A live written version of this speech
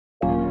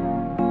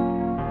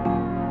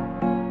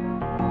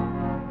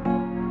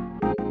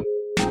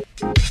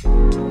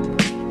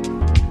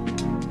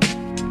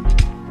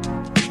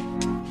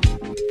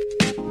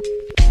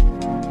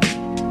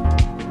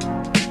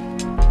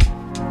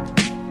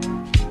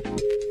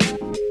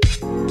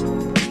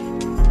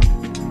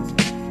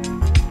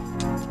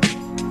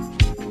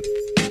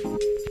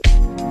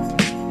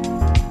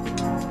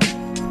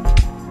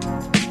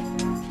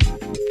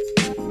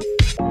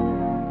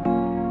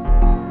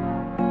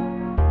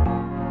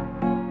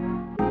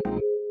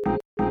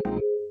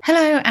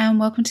Hello and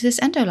welcome to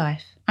this Endo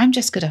Life. I'm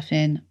Jessica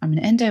Duffin. I'm an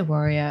endo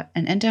warrior,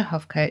 an endo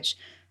health coach,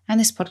 and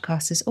this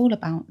podcast is all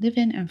about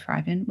living and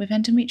thriving with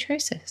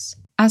endometriosis.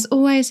 As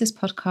always, this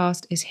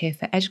podcast is here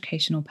for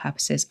educational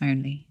purposes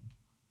only.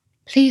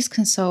 Please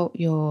consult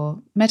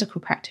your medical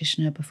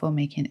practitioner before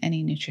making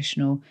any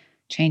nutritional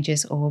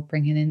changes or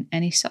bringing in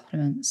any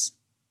supplements.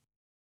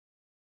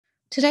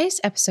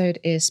 Today's episode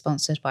is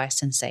sponsored by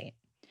Sensate.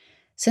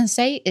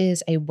 Sensate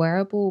is a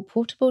wearable,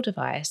 portable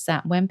device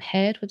that, when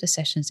paired with the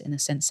sessions in the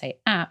Sensate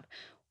app,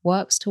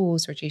 works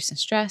towards reducing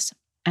stress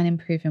and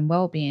improving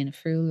well-being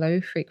through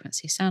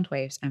low-frequency sound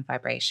waves and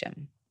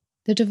vibration.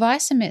 The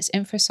device emits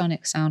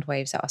infrasonic sound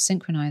waves that are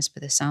synchronized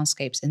with the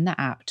soundscapes in the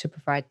app to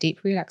provide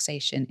deep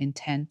relaxation in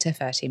 10 to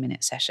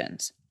 30-minute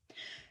sessions.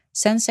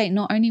 Sensate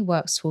not only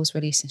works towards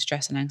releasing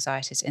stress and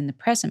anxieties in the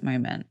present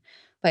moment,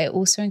 but it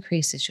also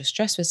increases your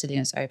stress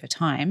resilience over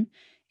time,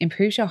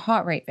 improves your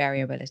heart rate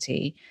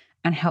variability,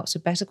 and helps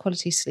with better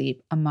quality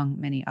sleep,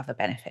 among many other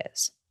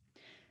benefits.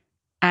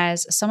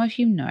 As some of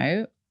you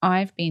know,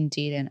 I've been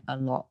dealing a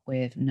lot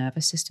with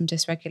nervous system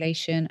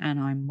dysregulation and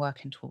I'm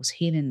working towards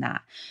healing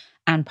that.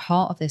 And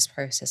part of this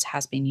process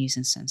has been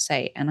using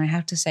Sensate. And I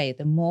have to say,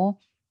 the more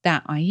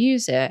that I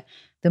use it,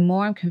 the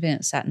more I'm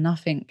convinced that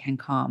nothing can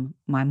calm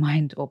my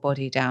mind or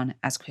body down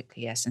as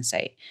quickly as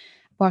Sensate.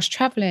 Whilst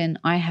traveling,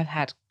 I have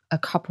had a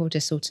couple of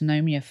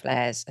dysautonomia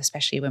flares,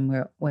 especially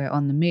when we're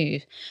on the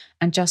move.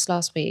 And just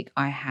last week,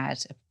 I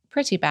had a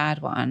pretty bad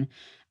one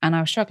and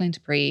I was struggling to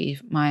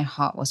breathe. My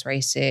heart was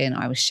racing,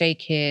 I was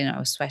shaking, I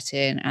was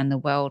sweating, and the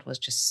world was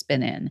just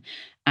spinning.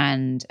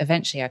 And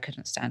eventually I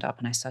couldn't stand up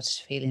and I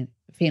started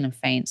feeling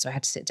faint. So I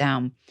had to sit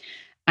down.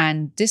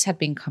 And this had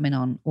been coming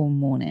on all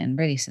morning,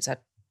 really, since I'd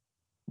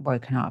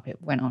woken up.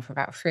 It went on for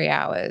about 3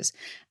 hours.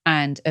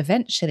 And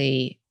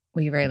eventually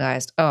we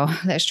realized,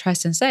 let's try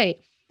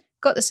Sensate.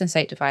 Got the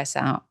Sensate device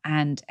out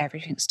and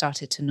everything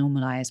started to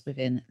normalize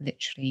within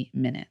literally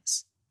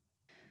minutes.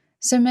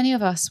 So many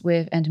of us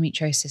with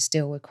endometriosis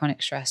deal with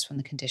chronic stress from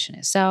the condition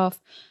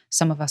itself.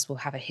 Some of us will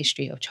have a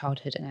history of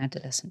childhood and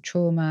adolescent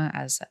trauma,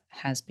 as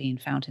has been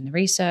found in the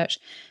research,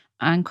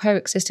 and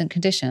coexistent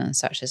conditions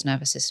such as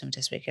nervous system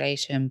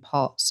dysregulation,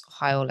 POTS,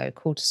 high or low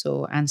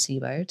cortisol, and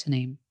SIBO, to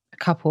name a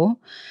couple.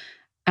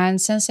 And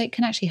Sensate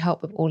can actually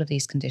help with all of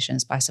these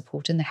conditions by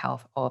supporting the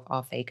health of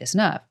our vagus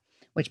nerve,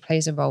 which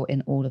plays a role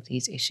in all of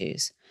these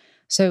issues.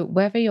 So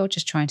whether you're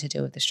just trying to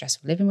deal with the stress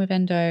of living with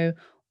endo,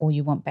 or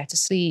you want better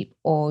sleep,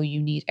 or you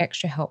need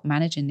extra help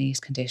managing these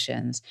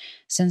conditions,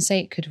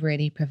 Sensate could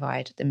really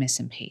provide the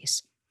missing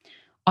piece.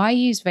 I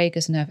use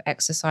vagus nerve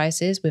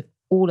exercises with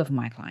all of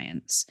my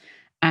clients,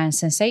 and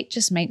Sensate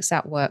just makes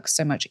that work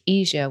so much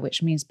easier,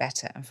 which means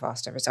better and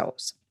faster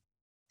results.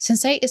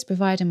 Sensate is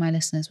providing my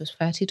listeners with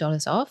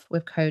 $30 off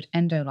with code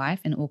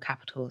ENDOLIFE in all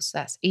capitals.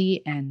 That's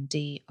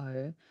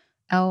ENDOLIFE.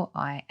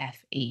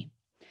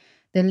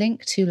 The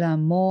link to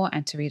learn more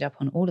and to read up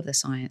on all of the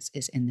science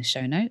is in the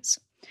show notes.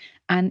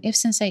 And if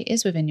Sensate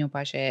is within your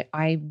budget,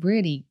 I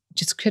really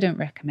just couldn't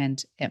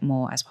recommend it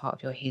more as part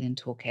of your healing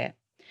toolkit.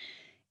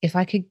 If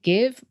I could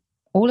give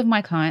all of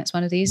my clients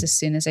one of these as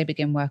soon as they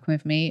begin working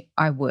with me,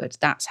 I would.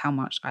 That's how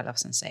much I love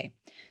Sensate.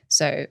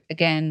 So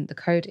again, the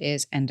code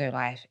is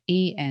ENDOLIFE,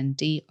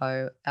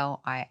 ENDOLIFE,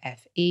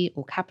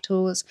 all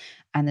capitals,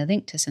 and the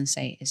link to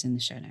Sensate is in the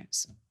show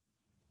notes.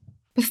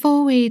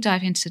 Before we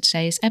dive into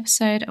today's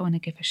episode, I want to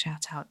give a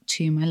shout out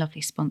to my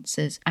lovely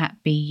sponsors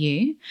at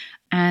BU.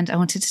 And I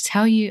wanted to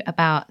tell you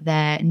about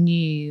their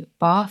new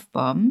bath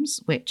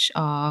bombs, which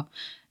are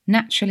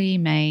naturally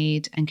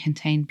made and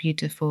contain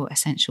beautiful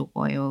essential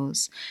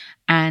oils.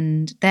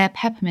 And their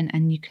peppermint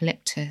and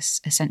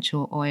eucalyptus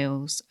essential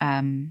oils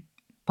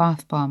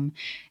bath bomb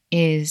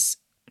is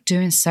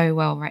doing so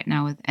well right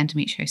now with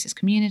endometriosis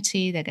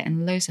community. They're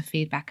getting loads of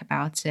feedback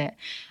about it.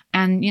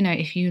 And,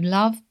 if you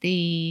love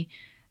the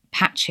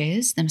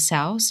patches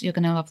themselves, you're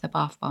going to love the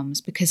bath bombs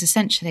because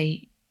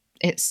essentially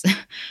it's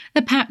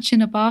the patch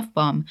in a bath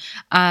bomb.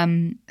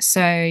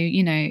 So,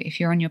 if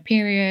you're on your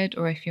period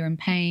or if you're in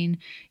pain,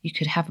 you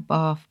could have a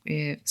bath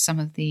with some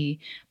of the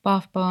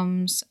bath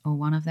bombs or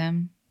one of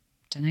them.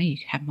 Don't know, you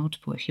could have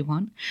multiple if you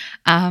want.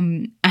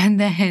 And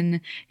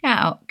then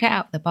get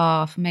out the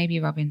bath,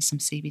 maybe rub in some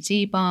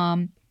CBD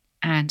balm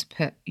and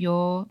put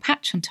your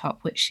patch on top,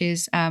 which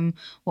is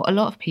what a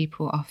lot of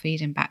people are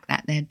feeding back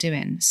that they're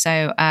doing.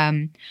 So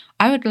I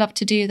would love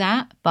to do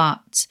that,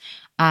 but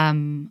I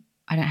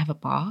don't have a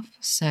bath,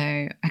 so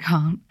I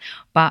can't.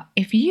 But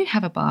if you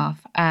have a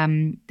bath,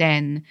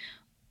 then,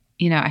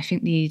 I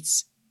think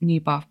these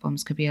new bath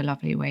bombs could be a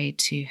lovely way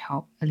to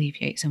help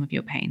alleviate some of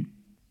your pain.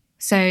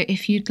 So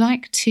if you'd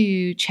like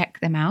to check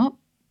them out,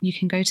 you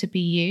can go to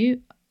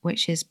BU,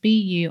 which is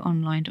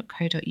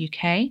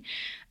buonline.co.uk,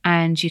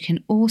 and you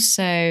can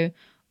also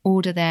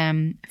order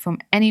them from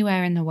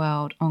anywhere in the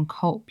world on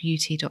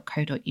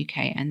cultbeauty.co.uk,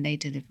 and they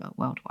deliver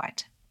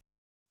worldwide.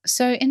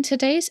 So in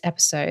today's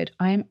episode,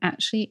 I am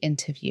actually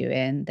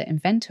interviewing the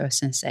inventor of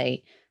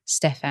Sensate,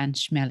 Stefan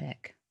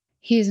Chmieluk.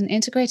 He is an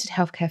integrated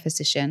healthcare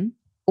physician,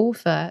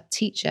 author,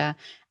 teacher,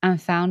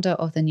 and founder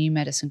of the New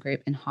Medicine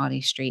Group in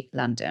Harley Street,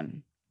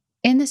 London.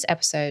 In this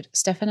episode,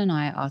 Stefan and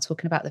I are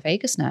talking about the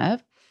vagus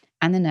nerve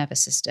and the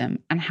nervous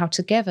system and how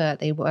together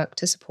they work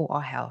to support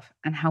our health,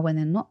 and how when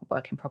they're not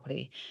working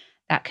properly,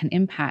 that can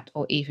impact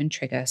or even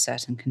trigger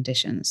certain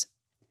conditions.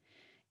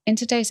 In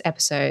today's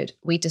episode,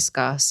 we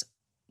discuss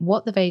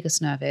what the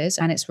vagus nerve is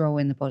and its role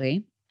in the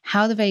body,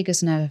 how the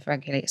vagus nerve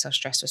regulates our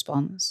stress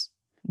response,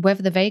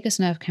 whether the vagus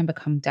nerve can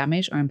become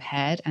damaged or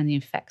impaired and the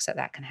effects that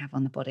that can have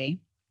on the body,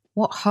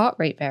 what heart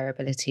rate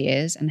variability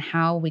is and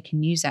how we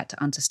can use that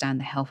to understand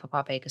the health of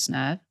our vagus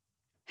nerve,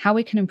 how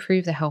we can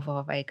improve the health of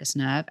our vagus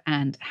nerve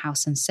and how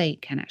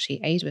Sensate can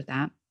actually aid with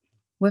that,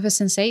 whether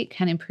Sensate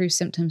can improve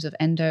symptoms of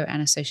endo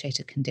and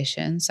associated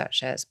conditions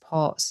such as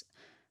POTS,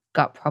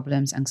 gut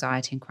problems,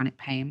 anxiety, and chronic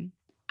pain,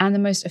 and the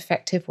most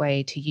effective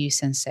way to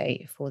use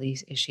Sensate for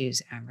these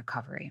issues and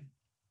recovery.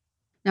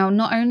 Now,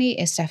 not only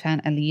is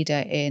Stefan a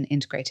leader in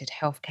integrated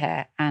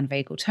healthcare and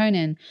vagal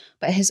toning,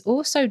 but he's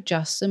also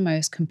just the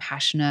most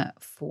compassionate,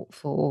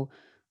 thoughtful,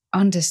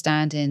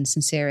 understanding,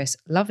 sincerest,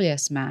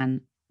 loveliest man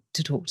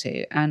to talk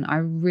to. And I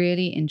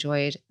really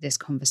enjoyed this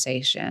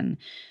conversation.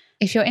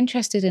 If you're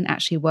interested in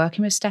actually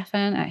working with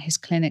Stefan at his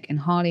clinic in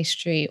Harley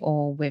Street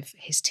or with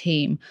his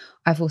team,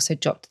 I've also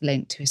dropped the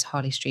link to his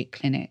Harley Street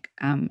clinic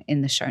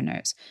in the show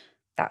notes.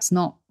 That's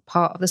not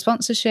part of the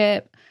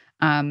sponsorship,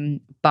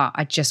 but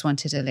I just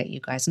wanted to let you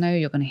guys know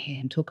you're going to hear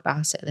him talk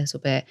about it a little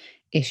bit.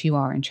 If you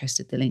are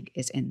interested, the link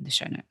is in the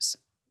show notes.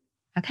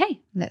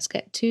 Okay, let's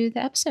get to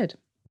the episode.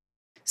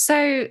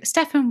 So,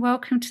 Stefan,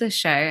 welcome to the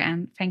show,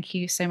 and thank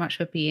you so much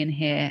for being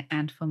here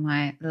and for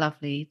my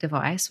lovely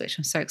device, which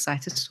I'm so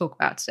excited to talk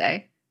about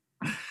today.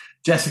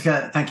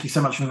 Jessica, thank you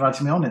so much for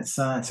inviting me on. It's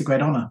a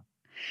great honor.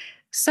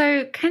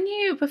 So, can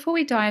you, before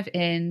we dive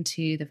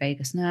into the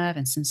vagus nerve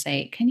and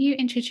Sensate, can you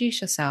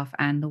introduce yourself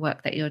and the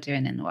work that you're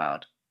doing in the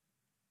world?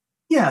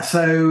 Yeah,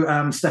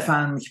 so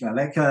Stefan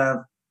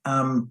Chmielek,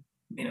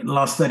 the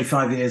last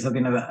 35 years I've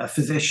been a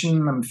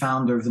physician. I'm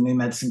founder of the New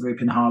Medicine Group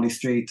in Harley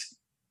Street,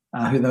 who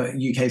are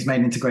the UK's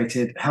main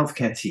integrated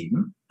healthcare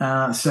team.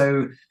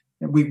 So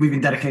we've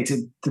been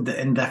dedicated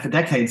for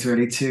decades,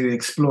 really, to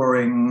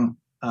exploring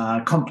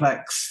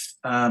complex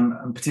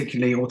and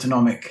particularly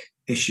autonomic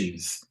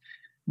issues,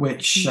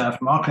 which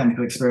from our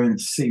clinical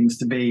experience seems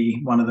to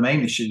be one of the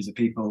main issues that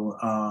people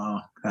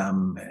are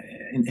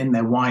in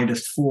their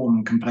widest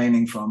form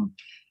complaining from,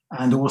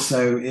 and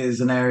also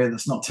is an area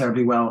that's not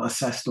terribly well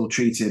assessed or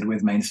treated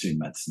with mainstream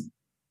medicine.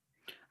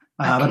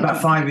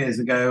 About 5 years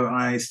ago,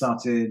 I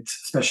started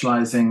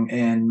specializing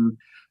in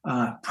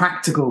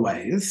practical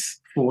ways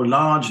for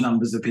large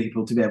numbers of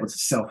people to be able to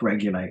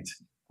self-regulate.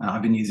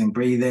 I've been using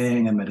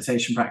breathing and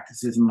meditation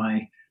practices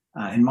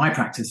in my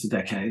practice for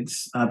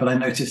decades, but I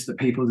noticed that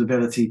people's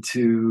ability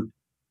to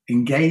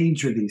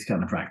engage with these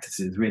kind of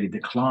practices really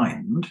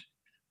declined.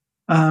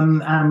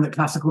 And the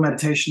classical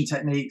meditation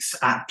techniques,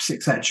 apps,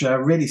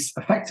 etc., really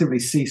effectively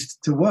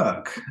ceased to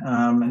work.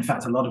 In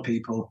fact, a lot of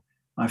people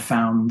I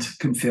found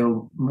can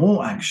feel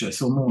more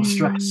anxious or more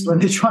stressed when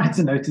they try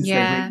to notice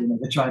their breathing,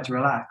 they try to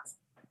relax.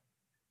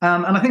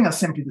 And I think that's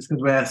simply just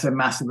because we're so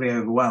massively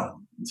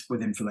overwhelmed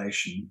with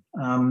information.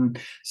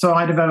 So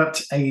I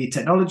developed a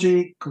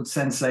technology called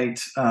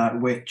Sensate,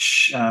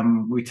 which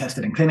we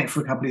tested in clinic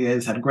for a couple of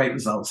years, had great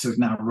results, so we've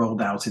now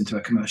rolled out into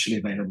a commercially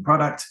available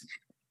product.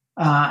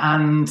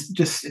 And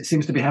just it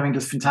seems to be having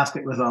just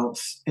fantastic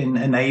results in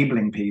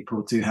enabling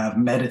people to have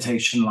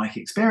meditation-like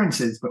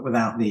experiences, but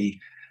without the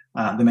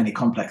many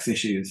complex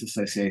issues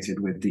associated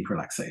with deep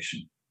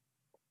relaxation.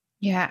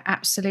 Yeah,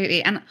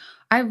 absolutely. And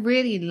I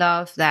really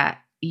love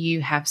that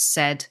you have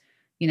said,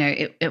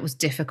 it was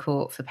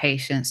difficult for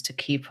patients to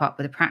keep up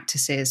with the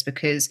practices,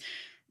 because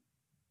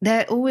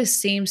there always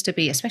seems to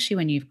be, especially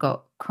when you've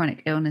got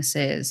chronic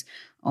illnesses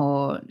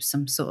or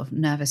some sort of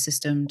nervous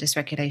system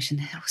dysregulation,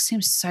 there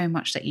seems so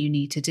much that you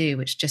need to do,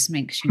 which just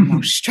makes you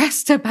more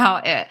stressed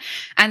about it.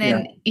 And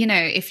then,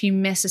 if you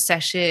miss a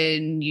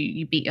session,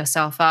 you beat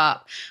yourself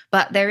up.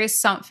 But there is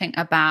something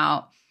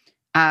about,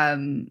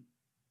 for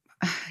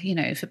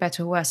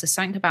better or worse, there's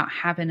something about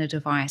having a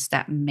device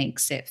that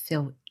makes it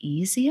feel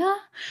easier.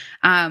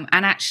 And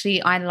actually,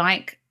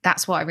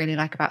 that's what I really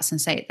like about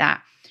Sensate,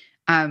 that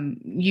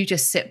you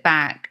just sit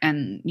back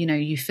and,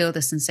 you feel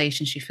the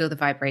sensations, you feel the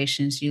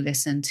vibrations, you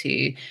listen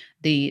to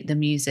the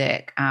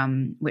music,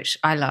 which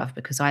I love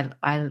because I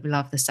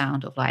love the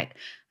sound of like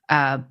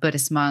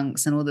Buddhist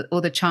monks and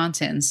all the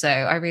chanting. So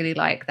I really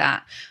like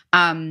that.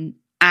 But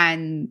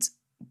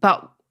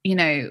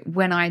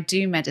when I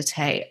do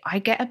meditate, I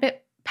get a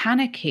bit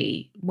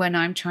panicky when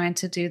I'm trying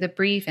to do the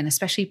breathing,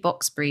 especially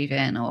box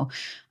breathing or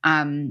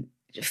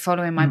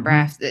following my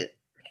breath.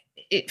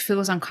 It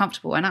feels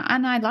uncomfortable, and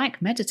I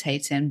like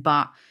meditating,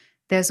 but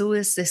there's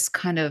always this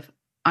kind of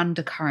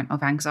undercurrent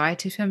of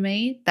anxiety for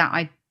me that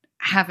I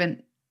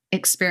haven't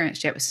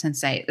experienced yet with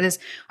Sensate.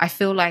 I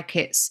feel like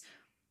it's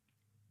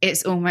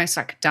almost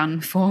like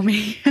done for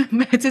me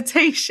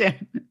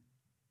meditation.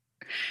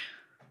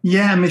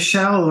 Yeah,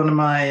 Michelle, one of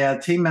my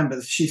team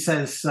members, she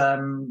says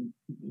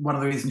one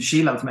of the reasons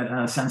she loves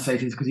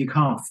Sensate is because you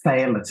can't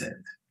fail at it.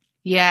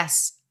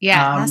 Yes,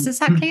 yeah, that's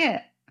exactly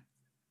it.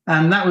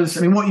 And that was,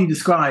 I mean, what you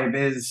describe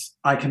is,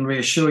 I can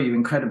reassure you,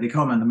 incredibly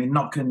common. I mean,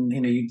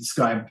 you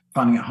describe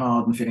finding it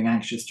hard and feeling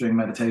anxious during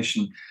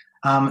meditation.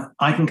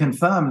 I can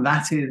confirm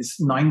that is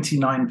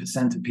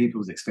 99% of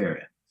people's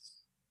experience.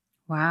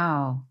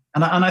 Wow.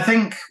 And I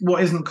think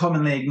what isn't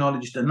commonly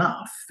acknowledged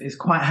enough is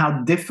quite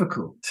how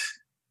difficult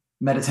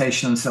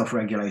meditation and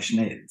self-regulation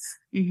is.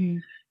 Mm-hmm.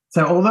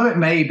 So although it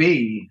may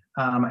be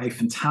a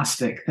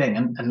fantastic thing,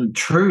 and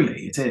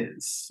truly it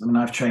is. I mean,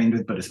 I've trained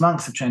with Buddhist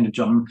monks. I've trained with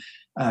Jon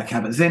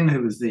Kabat-Zinn,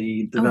 who was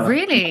the developer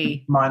of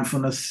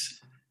mindfulness.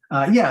 So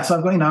I've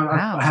got,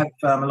 wow. I have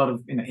a lot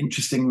of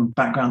interesting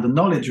background and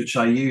knowledge which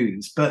I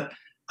use. But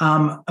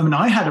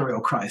I had a real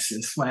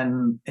crisis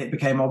when it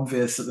became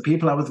obvious that the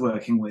people I was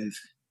working with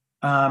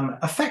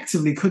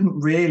effectively couldn't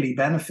really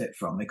benefit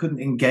from. They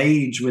couldn't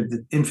engage with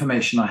the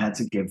information I had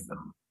to give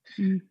them.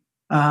 Mm.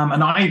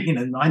 And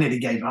I nearly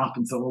gave up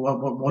and thought, well,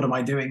 what am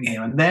I doing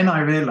here? And then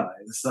I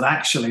realized that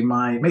actually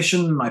my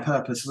mission, my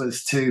purpose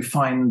was to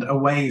find a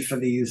way for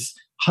these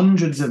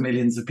hundreds of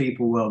millions of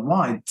people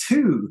worldwide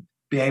to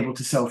be able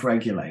to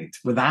self-regulate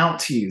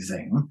without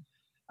using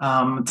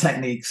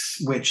techniques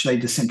which they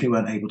just simply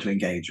weren't able to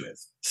engage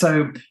with.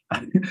 So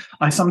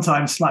I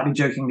sometimes slightly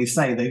jokingly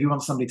say that if you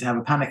want somebody to have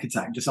a panic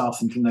attack, just ask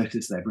them to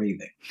notice their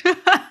breathing.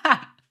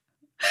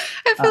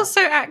 It feels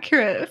so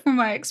accurate from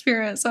my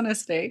experience,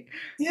 honestly.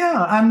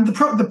 Yeah, and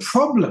the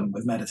problem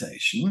with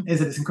meditation is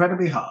that it's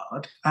incredibly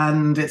hard,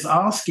 and it's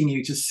asking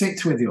you to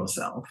sit with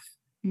yourself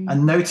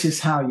and notice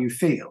how you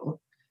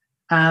feel.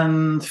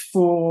 And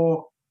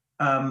for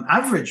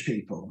average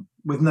people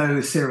with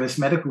no serious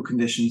medical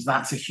conditions,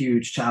 that's a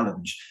huge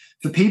challenge.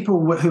 For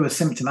people who are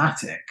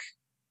symptomatic,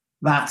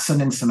 that's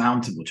an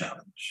insurmountable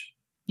challenge.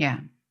 Yeah.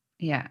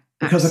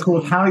 Because, of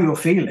course, how you're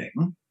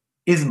feeling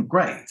isn't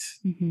great.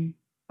 Mm-hmm.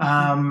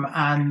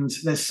 And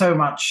there's so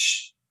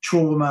much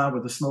trauma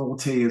with a small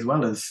t, as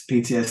well as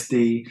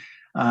PTSD,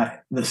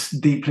 that's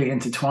deeply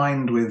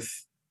intertwined with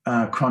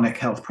chronic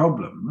health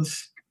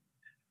problems,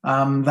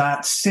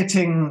 that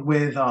sitting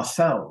with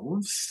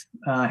ourselves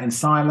in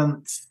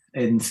silence,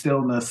 in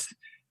stillness,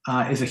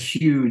 is a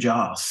huge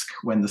ask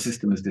when the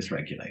system is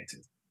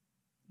dysregulated.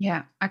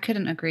 Yeah, I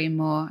couldn't agree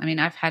more. I mean,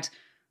 I've had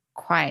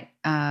quite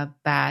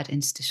bad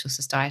interstitial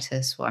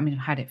cystitis. Well, I mean,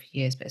 I've had it for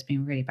years, but it's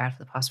been really bad for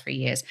the past 3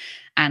 years.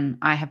 And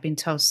I have been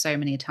told so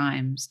many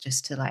times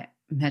just to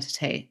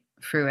meditate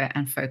through it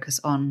and focus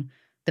on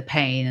the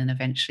pain, and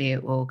eventually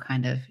it will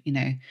kind of,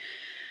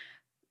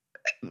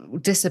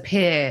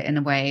 disappear in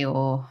a way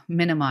or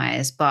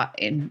minimize, but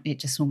it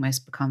just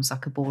almost becomes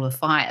like a ball of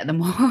fire the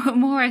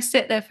more I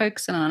sit there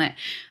focusing on it.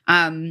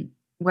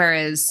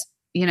 Whereas,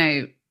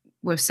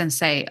 with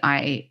Sensate,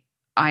 I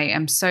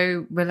am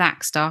so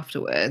relaxed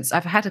afterwards.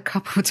 I've had a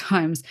couple of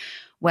times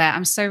where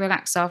I'm so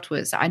relaxed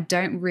afterwards that I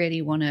don't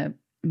really want to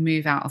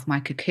move out of my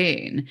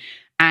cocoon.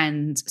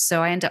 And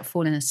so I end up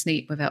falling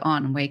asleep with it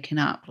on and waking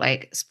up.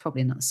 It's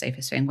probably not the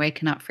safest thing.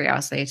 Waking up 3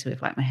 hours later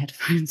with my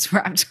headphones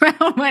wrapped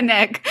around my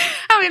neck.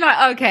 I mean,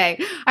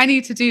 okay, I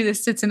need to do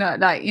this sitting up,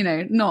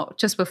 not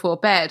just before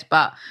bed,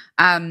 but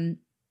it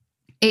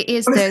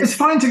is. Well, it's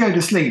fine to go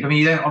to sleep. I mean,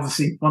 you don't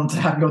obviously want to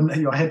have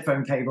your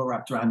headphone cable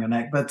wrapped around your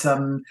neck, but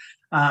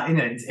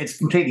it's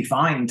completely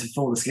fine to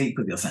fall asleep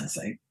with your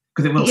Sensate,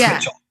 because it will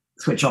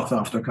switch off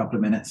after a couple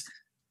of minutes.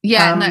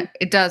 Yeah, no,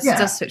 it does. Yeah. It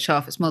does switch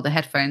off. It's more the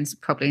headphones,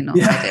 probably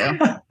not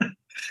ideal.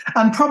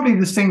 And probably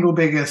the single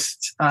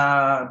biggest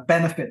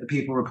benefit that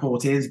people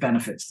report is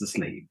benefits to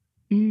sleep.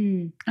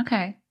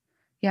 Okay.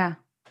 Yeah,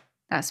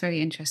 that's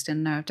really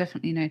interesting. No, I've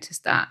definitely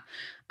noticed that.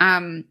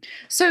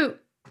 So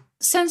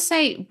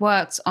Sensate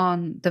works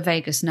on the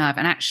vagus nerve,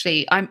 and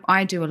actually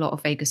I do a lot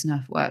of vagus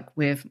nerve work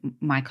with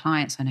my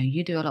clients. I know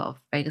you do a lot of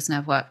vagus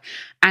nerve work.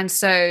 And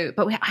so,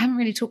 but I haven't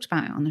really talked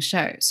about it on the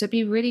show. So it'd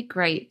be really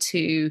great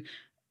to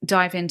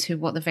dive into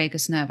what the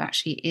vagus nerve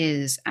actually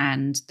is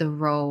and the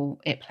role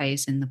it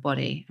plays in the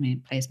body. I mean,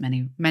 it plays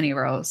many, many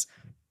roles.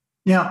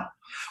 Yeah.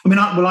 I mean,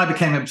 I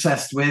became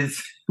obsessed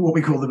with what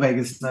we call the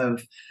vagus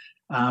nerve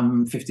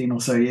 15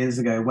 or so years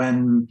ago,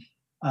 when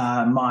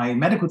my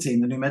medical team,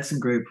 the New Medicine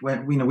Group,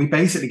 we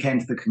basically came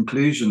to the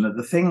conclusion that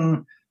the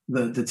thing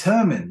that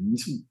determined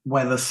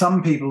whether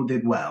some people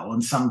did well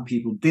and some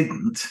people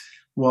didn't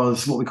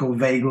was what we call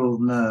vagal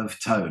nerve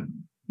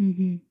tone.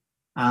 Mm-hmm.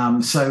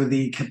 So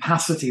the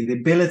capacity, the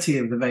ability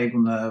of the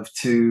vagal nerve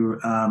to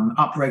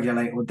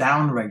upregulate or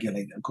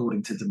downregulate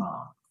according to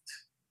demand.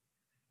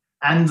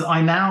 And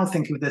I now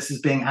think of this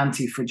as being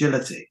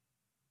anti-fragility.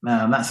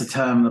 That's a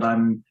term that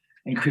I'm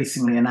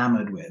increasingly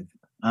enamored with.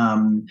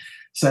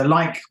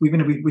 So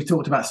we've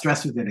talked about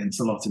stress resilience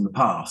a lot in the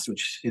past,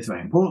 which is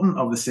very important.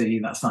 Obviously,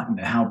 that's like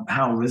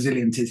how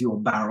resilient is your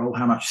barrel?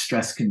 How much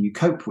stress can you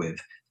cope with?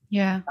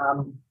 Yeah.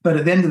 But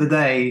at the end of the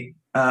day,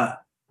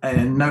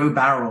 no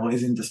barrel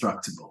is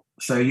indestructible.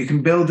 So you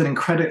can build an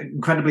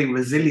incredibly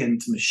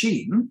resilient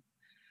machine,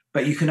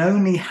 but you can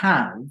only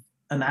have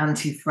an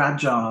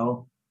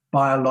anti-fragile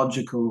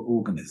biological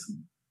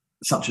organism,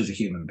 such as a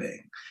human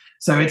being.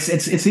 So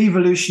it's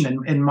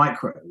evolution in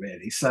micro,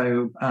 really.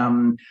 So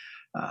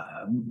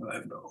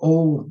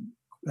all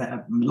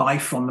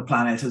life on the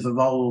planet has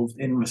evolved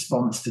in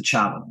response to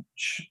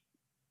challenge.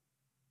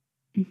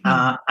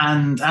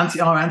 And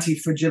our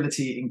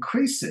anti-fragility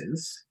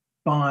increases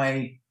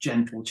by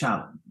gentle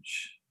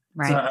challenge.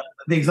 Right. So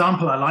the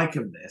example I like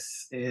of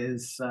this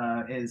is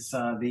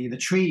the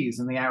trees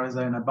in the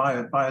Arizona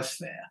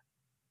biosphere.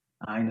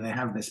 They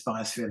have this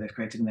biosphere they've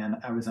created in the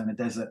Arizona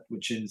desert,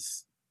 which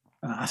is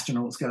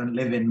astronauts go and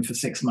live in for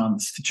 6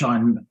 months to try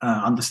and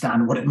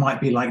understand what it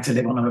might be like to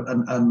live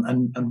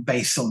on a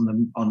base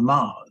on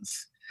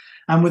Mars.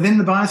 And within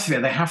the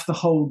biosphere, they have to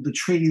hold the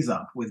trees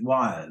up with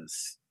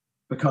wires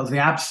because the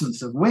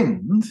absence of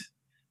wind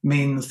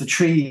means the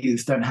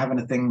trees don't have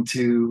anything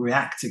to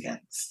react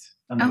against,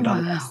 and they would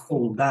otherwise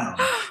fall down.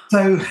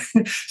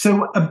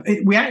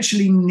 We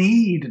actually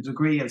need a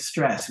degree of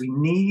stress. We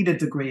need a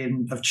degree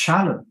of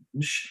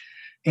challenge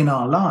in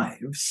our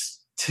lives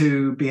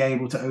to be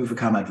able to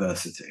overcome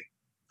adversity.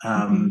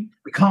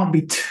 We can't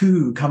be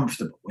too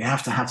comfortable. We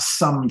have to have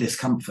some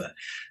discomfort.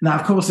 Now,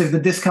 of course, if the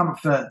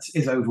discomfort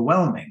is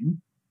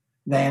overwhelming,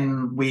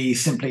 then we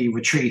simply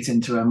retreat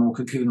into a more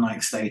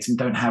cocoon-like state and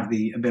don't have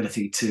the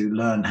ability to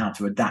learn how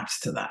to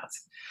adapt to that.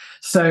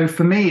 So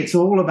for me, it's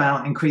all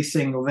about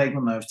increasing your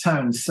vagal nerve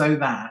tone so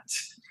that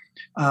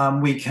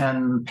we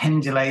can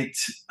pendulate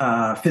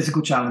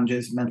physical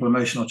challenges, mental,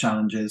 emotional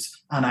challenges,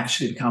 and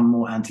actually become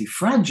more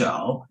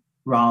anti-fragile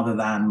rather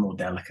than more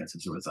delicate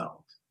as a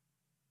result.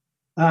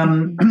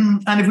 And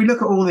if we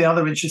look at all the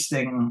other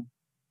interesting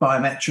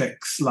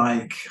biometrics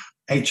like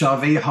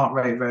HRV, heart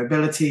rate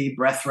variability,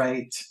 breath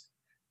rate,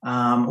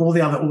 all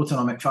the other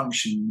autonomic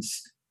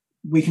functions,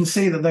 we can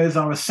see that those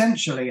are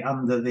essentially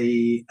under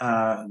the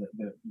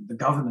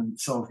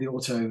governance of the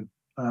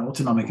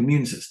autonomic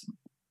immune system,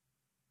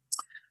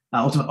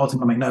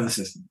 autonomic nervous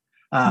system,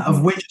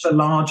 of which the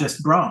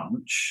largest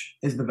branch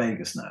is the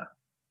vagus nerve.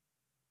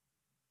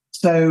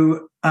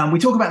 So we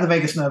talk about the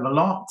vagus nerve a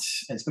lot.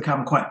 It's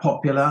become quite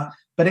popular,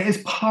 but it is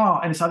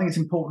part, and I think it's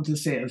important to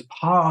see it as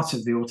part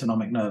of the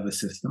autonomic nervous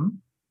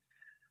system.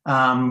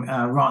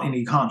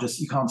 You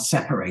can't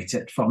separate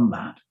it from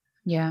that.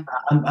 Yeah.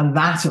 And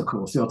that, of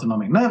course, the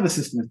autonomic nervous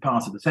system is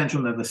part of the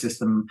central nervous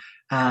system,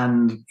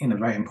 and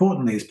very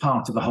importantly, is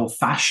part of the whole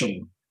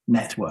fascial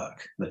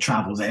network that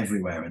travels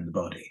everywhere in the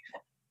body,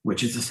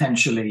 which is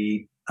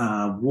essentially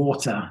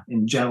water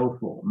in gel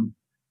form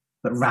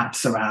that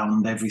wraps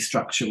around every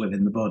structure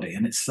within the body.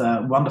 And it's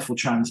a wonderful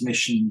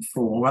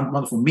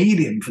wonderful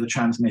medium for the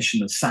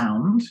transmission of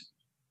sound,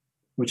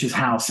 which is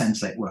how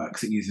Sensate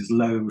works. It uses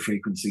low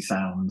frequency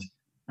sound.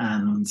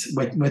 And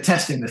we're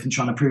testing this and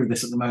trying to prove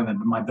this at the moment.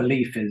 But my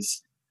belief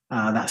is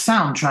that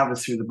sound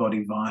travels through the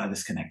body via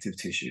this connective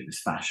tissue,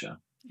 this fascia.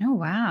 Oh,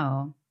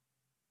 wow.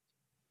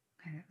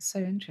 Okay, that's so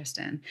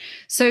interesting.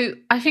 So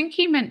I think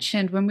you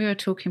mentioned when we were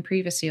talking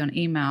previously on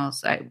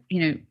emails,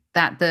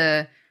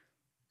 that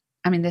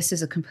this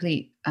is a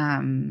complete,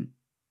 I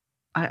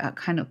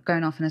kind of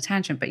going off on a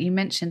tangent, but you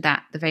mentioned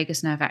that the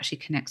vagus nerve actually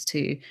connects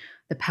to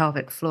the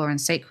pelvic floor and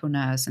sacral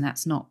nerves, and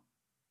that's not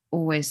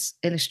always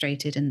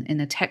illustrated in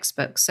a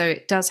textbook. So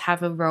it does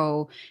have a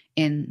role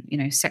in,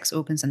 sex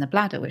organs and the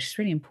bladder, which is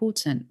really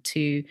important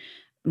to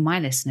my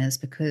listeners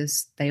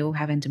because they all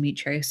have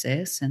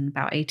endometriosis and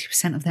about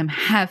 80% of them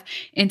have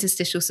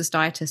interstitial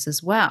cystitis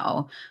as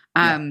well.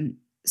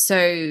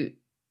 So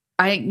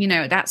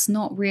that's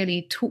not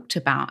really talked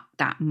about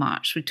that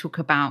much. We talk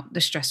about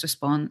the stress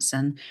response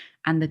and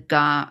the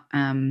gut,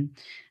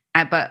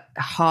 but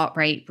heart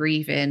rate,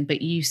 breathing,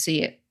 but you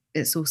see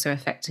it's also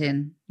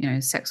affecting,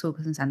 sex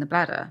organs and the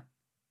bladder.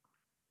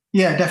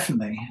 Yeah,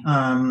 definitely.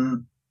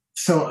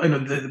 So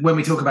when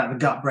we talk about the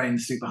gut-brain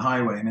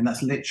superhighway,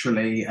 that's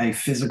literally a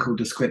physical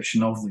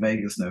description of the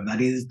vagus nerve.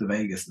 That is the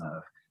vagus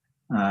nerve.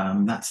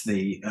 That's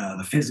the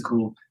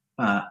physical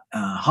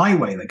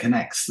highway that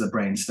connects the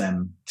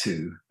brainstem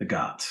to the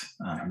gut.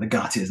 The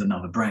gut is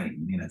another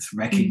brain. It's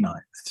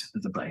recognized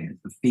as a brain.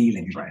 It's the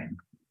feeling brain.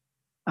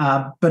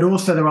 But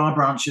also there are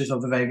branches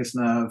of the vagus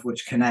nerve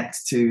which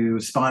connect to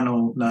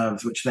spinal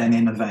nerves, which then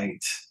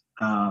innervate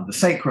the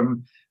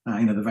sacrum,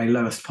 the very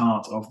lowest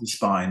part of the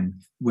spine,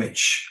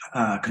 which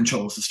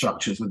controls the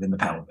structures within the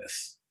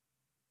pelvis.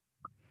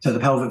 So the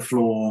pelvic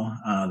floor,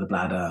 the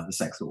bladder, the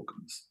sex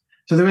organs.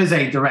 So there is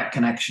a direct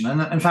connection.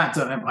 And in fact,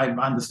 I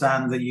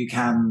understand that you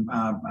can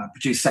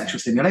produce sexual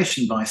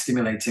stimulation by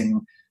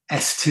stimulating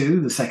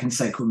S2, the second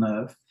sacral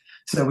nerve.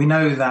 So we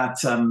know that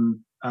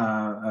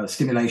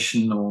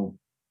stimulation or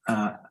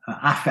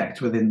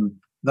affect within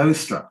those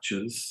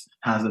structures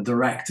has a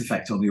direct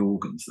effect on the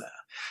organs there.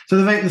 So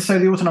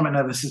the autonomic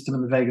nervous system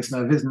and the vagus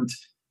nerve isn't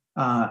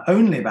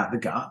only about the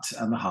gut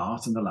and the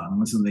heart and the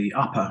lungs and the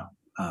upper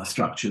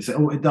structures.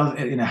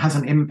 It has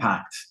an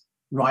impact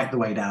right the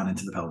way down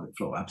into the pelvic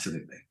floor.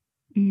 Absolutely.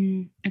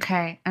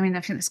 Okay. I think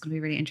this is going to be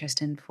really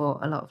interesting for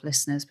a lot of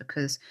listeners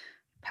because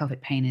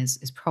pelvic pain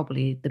is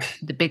probably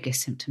the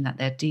biggest symptom that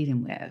they're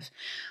dealing with.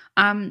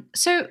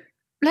 So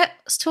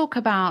let's talk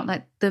about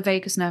the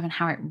vagus nerve and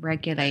how it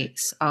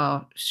regulates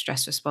our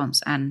stress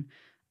response and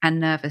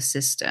nervous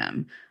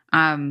system.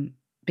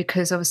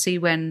 Because obviously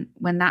when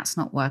that's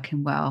not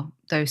working well,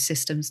 those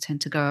systems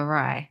tend to go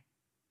awry.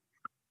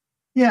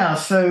 Yeah,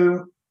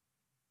 so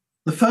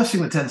the first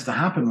thing that tends to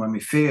happen when we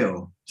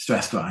feel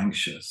stressed or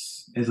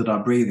anxious is that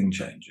our breathing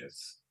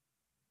changes.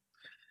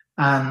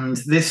 And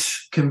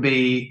this can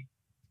be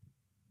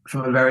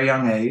from a very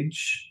young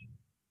age,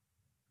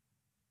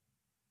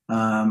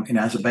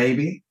 as a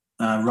baby,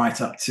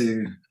 right up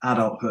to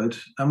adulthood.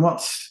 And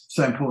what's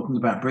so important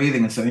about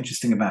breathing and so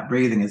interesting about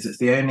breathing is it's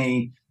the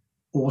only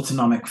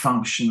autonomic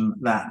function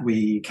that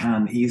we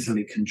can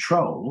easily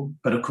control.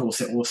 But of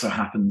course, it also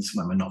happens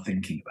when we're not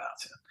thinking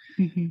about it.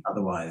 Mm-hmm.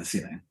 Otherwise,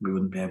 we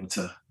wouldn't be able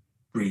to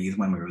breathe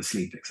when we were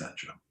asleep,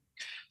 etc.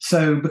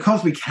 So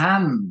because we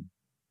can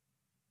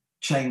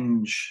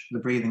change the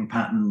breathing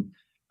pattern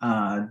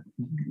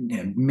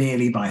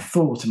merely by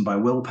thought and by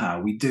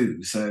willpower, we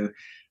do. So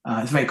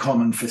it's very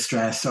common for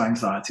stress or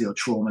anxiety or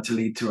trauma to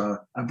lead to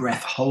a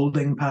breath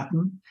holding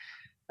pattern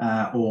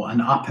or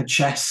an upper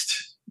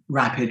chest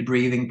rapid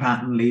breathing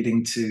pattern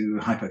leading to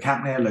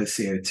hypocapnia, low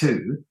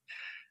CO2,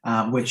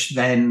 which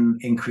then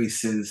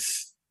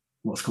increases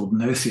what's called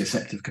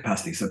nociceptive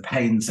capacity, so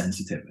pain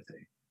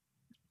sensitivity.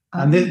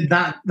 And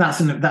that's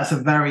a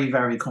very,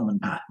 very common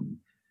pattern.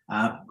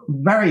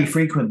 Very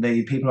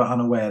frequently, people are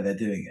unaware they're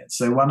doing it.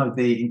 So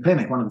in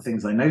clinic, one of the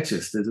things I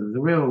noticed is there's a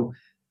real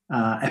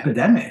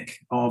epidemic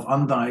of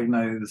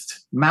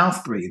undiagnosed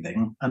mouth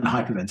breathing and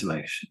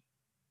hyperventilation.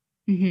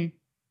 Mm-hmm.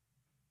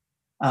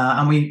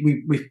 And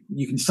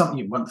you can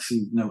once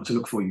you know what to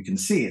look for, you can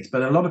see it.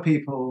 But a lot of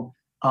people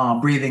are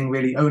breathing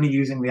really only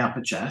using the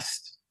upper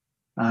chest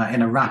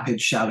in a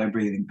rapid, shallow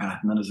breathing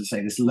pattern. And as I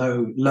say, this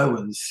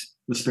lowers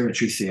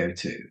respiratory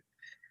CO2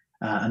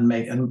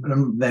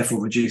 and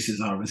therefore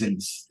reduces our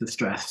resilience to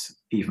stress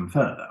even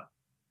further.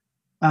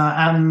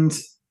 And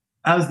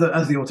as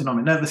the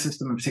autonomic nervous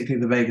system, and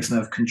particularly the vagus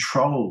nerve,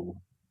 control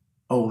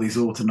all these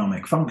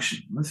autonomic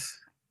functions,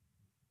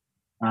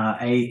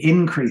 a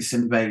increase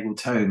in vagal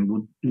tone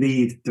will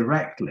lead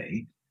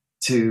directly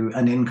to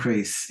an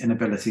increase in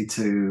ability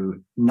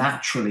to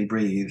naturally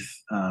breathe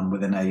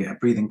within a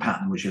breathing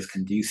pattern which is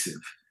conducive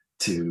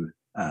to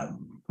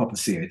proper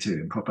CO2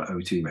 and proper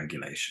O2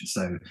 regulation.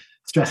 So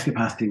stress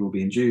capacity will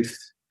be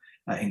increased,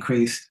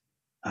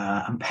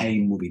 and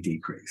pain will be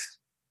decreased.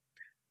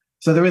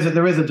 So there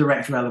is a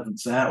direct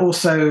relevance there.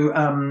 Also,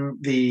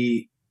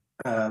 the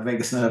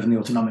vagus nerve and the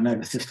autonomic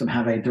nervous system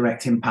have a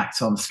direct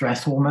impact on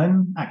stress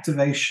hormone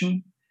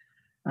activation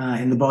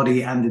in the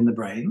body and in the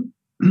brain.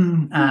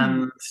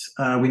 And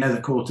we know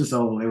that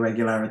cortisol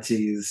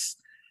irregularities,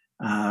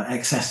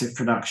 excessive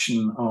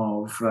production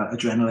of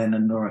adrenaline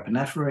and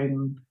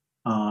norepinephrine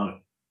are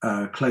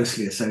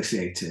closely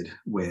associated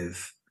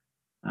with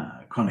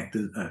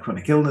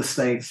chronic illness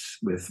states,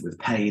 with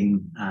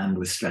pain, and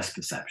with stress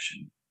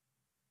perception.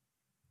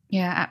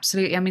 Yeah,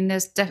 absolutely. I mean,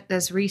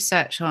 there's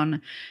research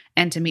on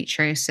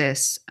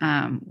endometriosis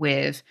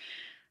with,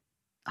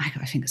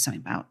 I think it's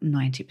something about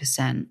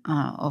 90%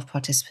 of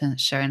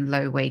participants showing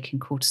low waking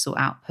cortisol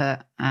output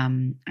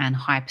and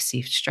high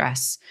perceived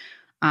stress.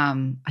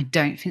 I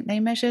don't think they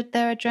measured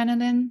their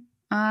adrenaline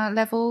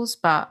levels,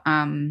 but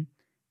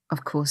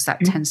of course that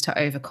tends to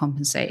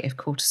overcompensate if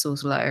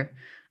cortisol's low.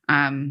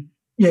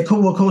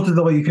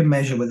 Cortisol you can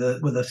measure with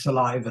a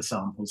saliva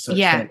sample. So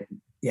yeah.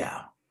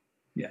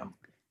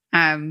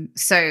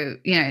 So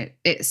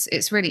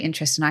it's really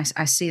interesting.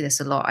 I see this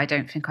a lot. I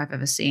don't think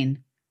I've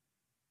seen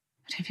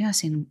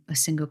a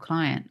single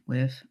client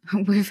with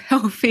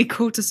healthy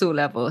cortisol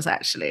levels,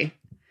 actually.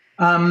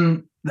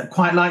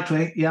 Quite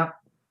likely, yeah.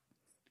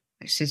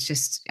 Which is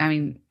just,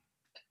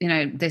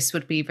 this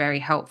would be very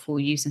helpful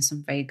using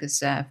some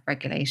vagus nerve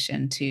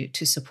regulation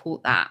to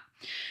support that.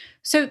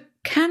 So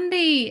how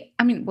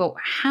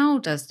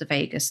does the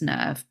vagus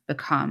nerve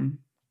become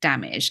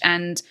damaged?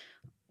 And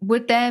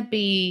would there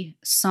be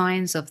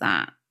signs of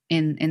that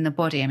in the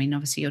body? I mean,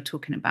 obviously you're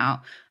talking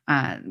about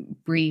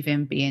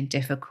breathing being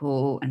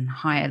difficult and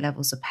higher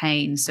levels of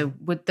pain. So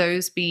would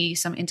those be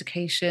some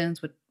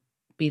indications? Would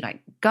be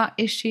like gut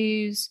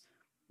issues?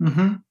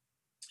 Mm-hmm.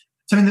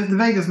 So the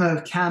vagus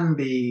nerve can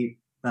be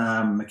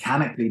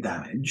mechanically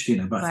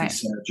damaged, by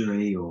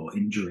surgery or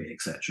injury,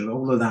 etc.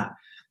 Although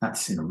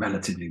that's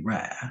relatively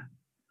rare.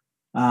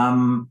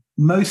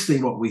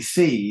 Mostly what we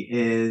see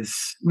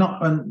is not.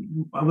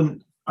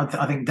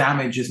 I think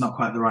damage is not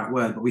quite the right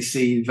word, but we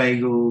see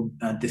vagal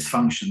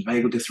dysfunction,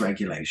 vagal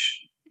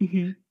dysregulation.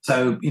 Mm-hmm.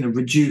 So,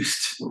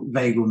 reduced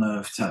vagal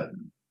nerve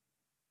tone.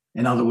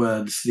 In other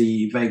words,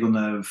 the vagal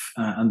nerve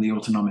and the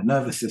autonomic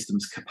nervous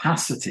system's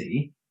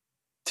capacity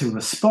to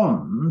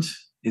respond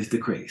is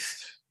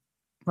decreased.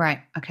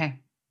 Right. Okay.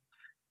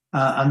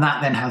 And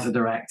that then has a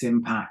direct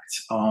impact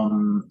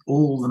on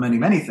all the many,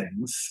 many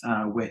things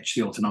which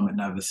the autonomic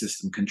nervous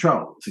system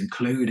controls,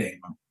 including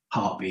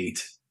heart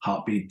rate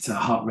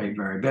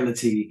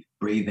variability,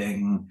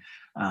 breathing,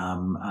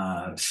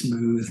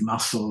 smooth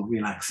muscle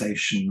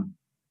relaxation,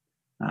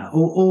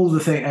 all the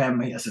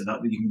things. So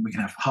that we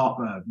can have heart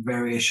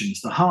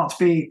variations to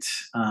heartbeat,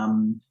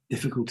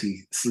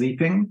 difficulty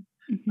sleeping.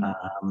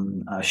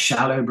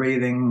 shallow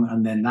breathing,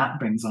 and then that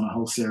brings on a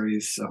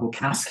whole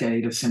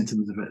cascade of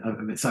symptoms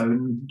of its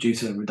own due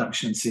to a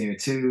reduction in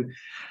CO2.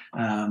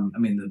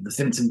 The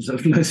symptoms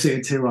of low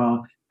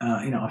CO2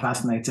 are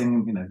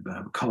fascinating.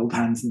 Cold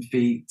hands and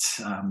feet,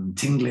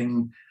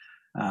 tingling,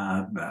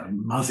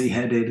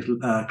 muzzy-headed,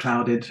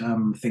 clouded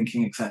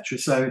thinking, etc.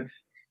 So,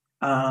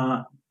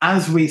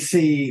 as we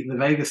see the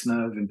vagus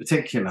nerve in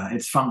particular,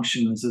 its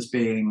functions as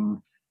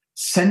being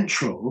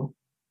central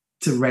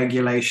to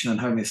regulation and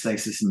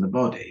homeostasis in the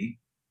body,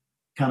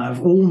 kind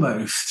of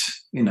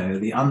almost,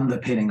 the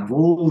underpinning of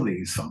all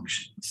these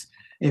functions.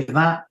 If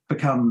that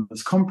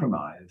becomes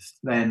compromised,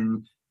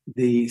 then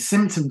the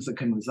symptoms that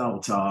can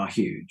result are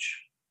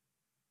huge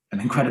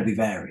and incredibly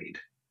varied.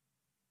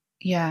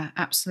 Yeah,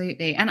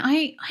 absolutely. And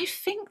I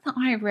think that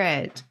I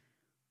read,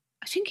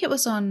 I think it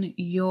was on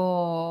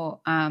your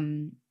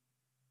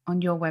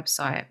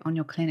website, on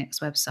your clinic's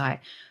website,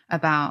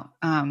 about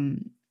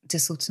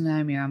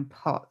dysautonomia and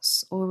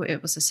POTS, or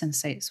it was a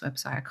Sensate's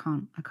website. I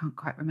can't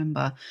quite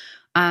remember.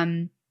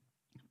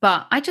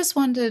 But I just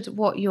wondered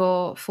what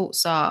your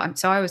thoughts are.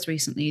 So I was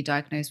recently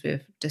diagnosed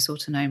with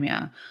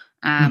dysautonomia,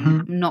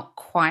 not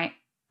quite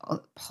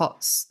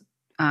POTS.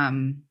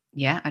 I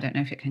don't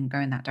know if it can go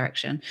in that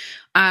direction.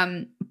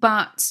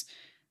 But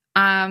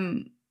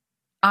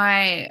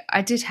I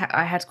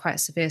had quite a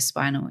severe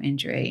spinal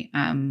injury.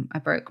 I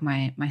broke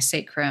my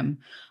sacrum,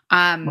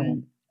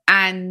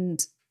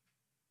 and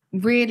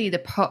really the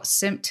POTS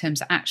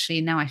symptoms, actually,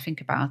 now I think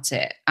about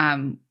it,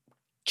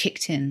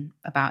 kicked in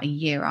about a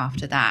year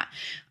after that.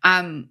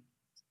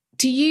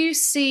 Do you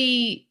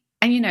see?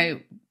 And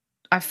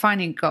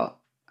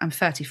I'm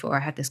 34. I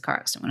had this car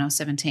accident when I was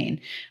 17.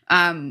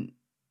 And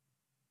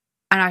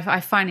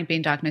I've finally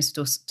been diagnosed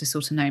with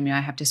dysautonomia.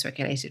 I have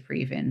dysregulated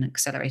breathing,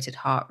 accelerated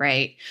heart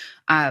rate,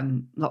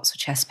 lots of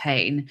chest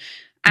pain.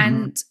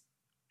 And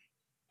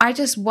I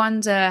just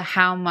wonder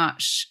how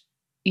much,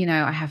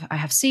 I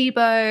have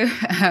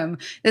SIBO.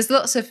 There's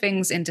lots of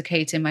things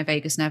indicating my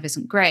vagus nerve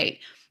isn't great.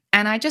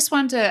 And I just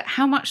wonder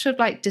how much of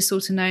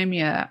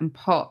dysautonomia and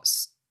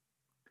POTS,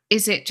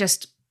 is it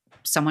just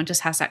someone just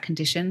has that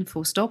condition,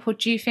 full stop? Or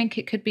do you think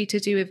it could be to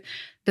do with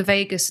the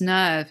vagus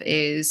nerve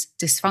is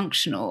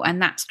dysfunctional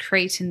and that's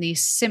creating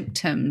these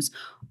symptoms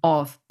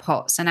of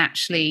POTS? And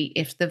actually,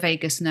 if the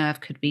vagus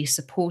nerve could be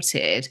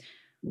supported,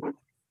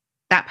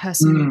 that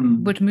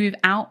person would move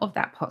out of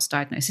that POTS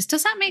diagnosis.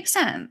 Does that make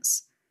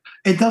sense?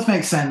 It does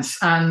make sense.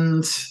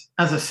 And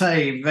as I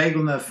say,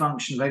 vagal nerve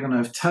function, vagal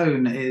nerve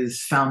tone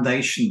is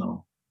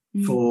foundational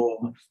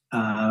for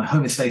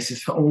homeostasis,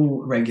 for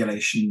all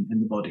regulation in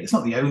the body. It's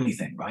not the only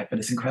thing, right? But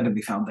it's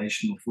incredibly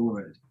foundational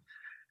for it.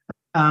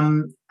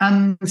 And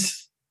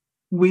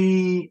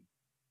we,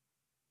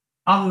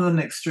 other than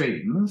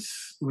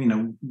extremes,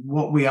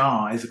 what we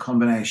are is a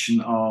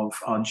combination of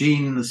our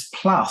genes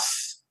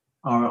plus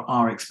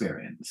our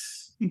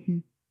experience.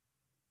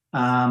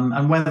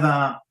 And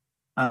whether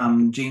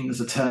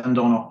genes are turned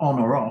on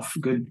or off,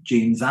 good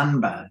genes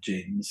and bad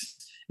genes,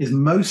 is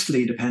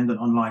mostly dependent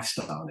on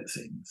lifestyle, it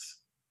seems.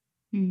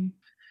 And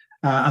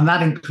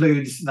that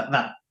includes,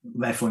 that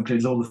therefore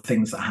includes all the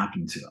things that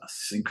happen to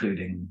us,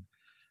 including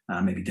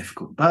maybe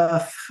difficult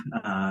birth,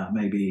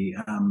 maybe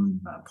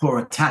poor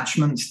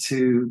attachment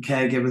to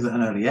caregivers at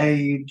an early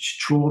age,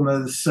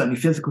 traumas, certainly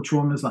physical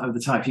traumas like of the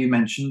type you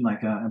mentioned,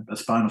 like a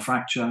spinal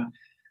fracture,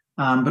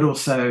 but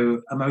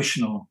also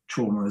emotional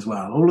trauma as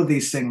well. All of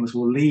these things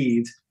will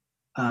lead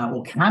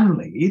or can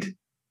lead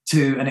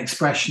to an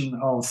expression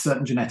of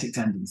certain genetic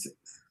tendencies.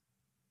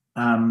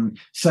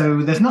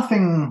 So there's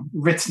nothing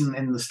written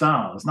in the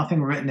stars,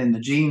 nothing written in the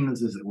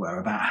genes, as it were,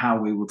 about how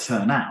we will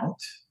turn out.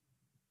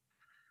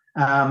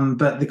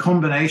 But the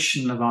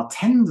combination of our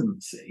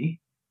tendency,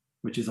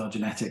 which is our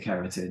genetic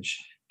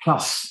heritage,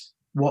 plus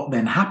what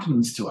then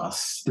happens to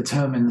us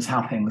determines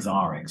how things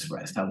are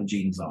expressed, how the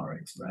genes are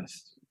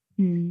expressed.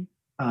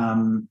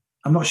 I'm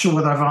not sure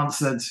whether I've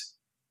answered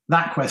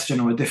that question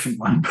or a different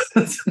one.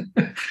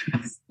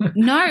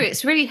 No,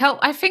 it's really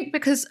helpful. I think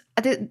because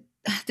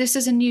this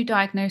is a new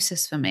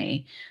diagnosis for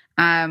me.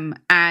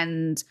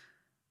 And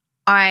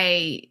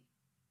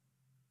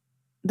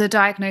the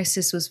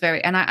diagnosis was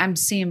I'm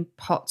seeing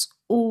POTS,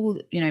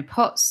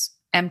 POTS,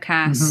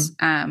 MCAS,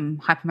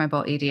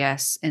 hypermobile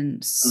EDS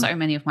in so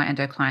many of my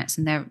endo clients.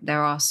 And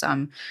there are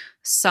some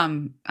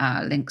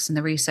links in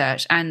the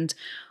research. And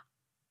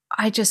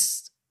I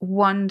just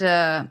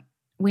wonder,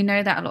 we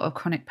know that a lot of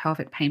chronic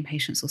pelvic pain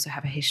patients also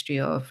have a history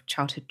of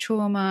childhood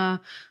trauma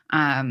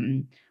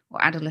or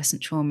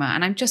adolescent trauma.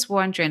 And I'm just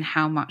wondering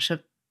how much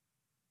of,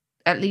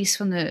 at least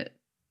from the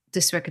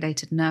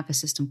dysregulated nervous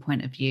system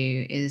point of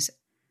view, I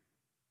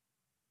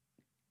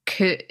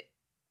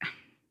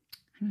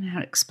don't know how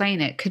to explain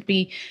it, could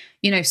be,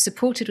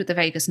 supported with the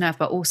vagus nerve,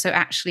 but also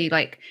actually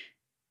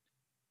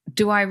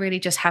do I really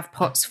just have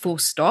POTS full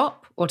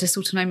stop or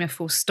dysautonomia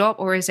full stop?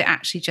 Or is it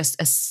actually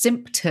just a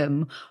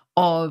symptom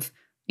of,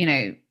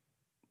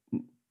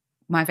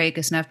 my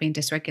vagus nerve being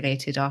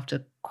dysregulated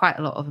after quite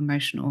a lot of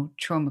emotional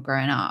trauma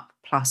growing up,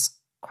 plus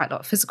quite a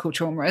lot of physical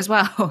trauma as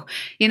well.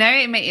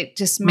 It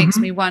just makes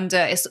me wonder.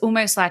 It's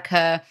almost like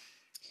the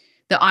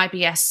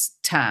IBS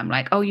term,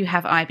 like, oh, you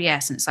have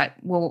IBS. And it's like,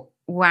 well,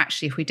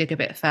 actually, if we dig a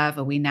bit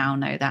further, we now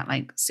know that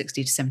like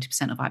 60 to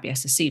 70% of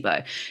IBS is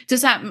SIBO.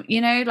 Does that,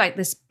 like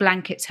this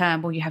blanket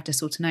term, well, you have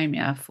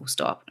dysautonomia, full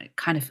stop. It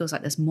kind of feels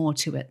like there's more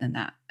to it than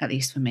that, at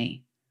least for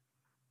me.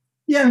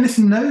 Yeah, and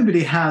listen,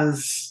 nobody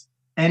has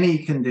any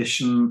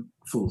condition,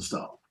 full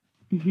stop.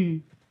 Mm-hmm.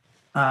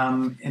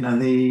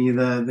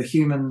 The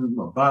human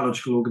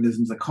biological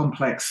organisms are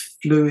complex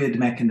fluid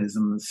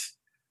mechanisms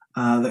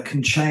that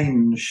can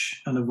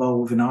change and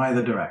evolve in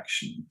either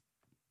direction.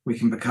 We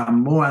can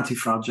become more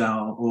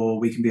anti-fragile, or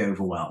we can be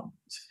overwhelmed.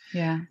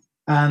 Yeah.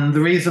 And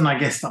the reason I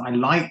guess that I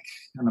like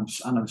and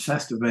I'm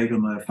obsessed with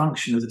vagal nerve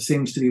function is it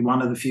seems to be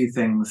one of the few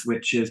things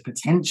which is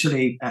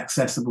potentially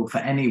accessible for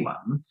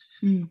anyone,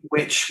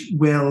 which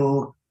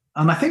will,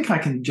 and I think I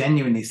can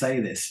genuinely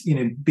say this,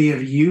 be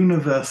of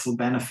universal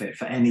benefit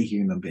for any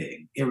human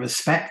being,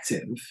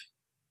 irrespective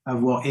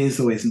of what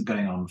is or isn't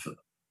going on for them.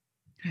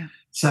 Yeah.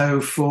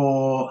 So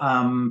for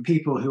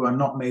people who are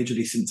not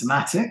majorly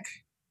symptomatic,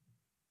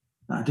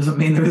 that doesn't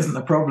mean there isn't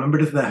a problem,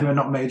 but if they're who are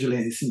not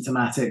majorly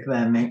symptomatic,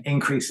 then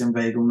increase in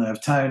vagal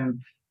nerve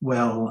tone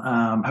will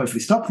hopefully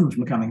stop them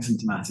from becoming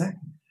symptomatic.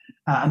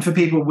 And for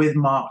people with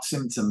marked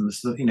symptoms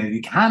that,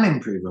 you can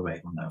improve your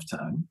vagal nerve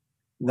tone,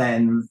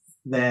 then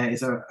there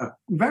is a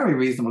very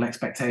reasonable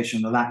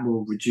expectation that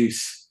will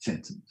reduce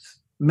symptoms,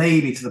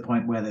 maybe to the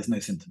point where there's no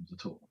symptoms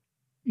at all.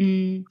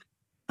 And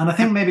I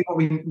think maybe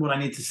what I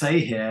need to say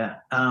here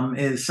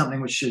is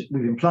something which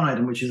we've implied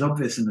and which is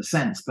obvious in a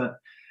sense, but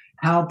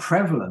how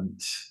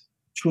prevalent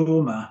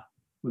trauma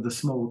with a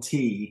small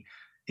t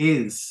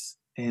is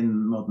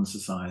in modern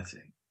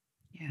society.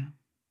 Yeah.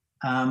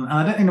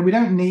 And we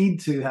don't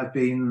need to have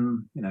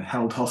been,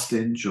 held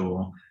hostage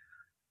or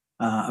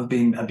have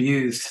been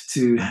abused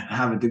to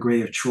have a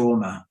degree of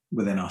trauma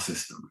within our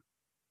system.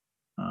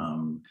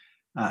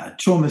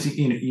 Trauma is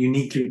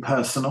uniquely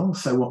personal.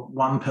 So what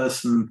one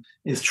person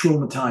is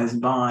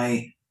traumatized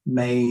by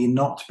may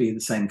not be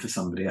the same for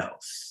somebody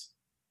else.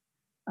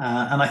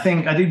 And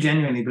I do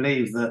genuinely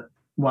believe that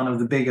one of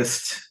the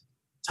biggest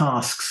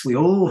tasks we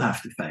all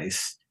have to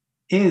face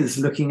is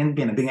looking and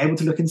being able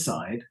to look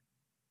inside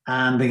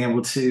and being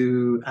able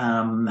to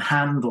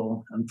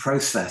handle and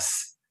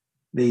process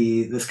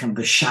this kind of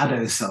the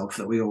shadow self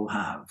that we all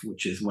have,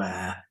 which is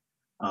where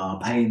our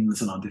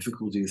pains and our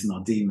difficulties and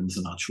our demons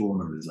and our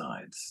trauma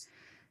resides.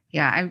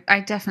 Yeah,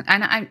 I definitely,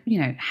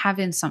 and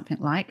having something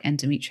like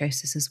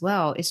endometriosis as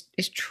well is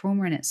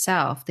trauma in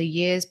itself. The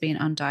years being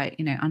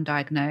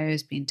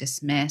undiagnosed, being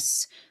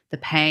dismissed, the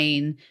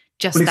pain,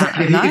 just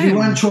exactly. that alone. If you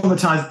weren't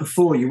traumatized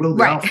before, you will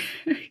be. Right.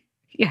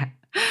 Yeah,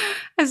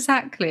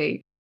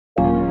 exactly.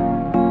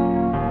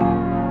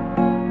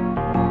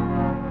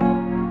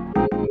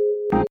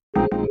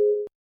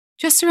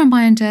 Just a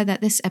reminder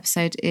that this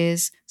episode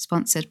is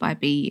sponsored by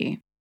BU.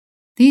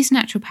 These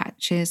natural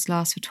patches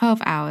last for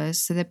 12 hours,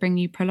 so they bring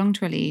you prolonged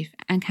relief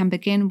and can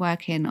begin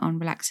working on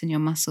relaxing your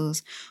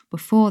muscles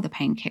before the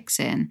pain kicks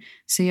in,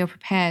 so you're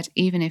prepared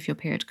even if your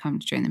period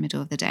comes during the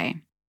middle of the day.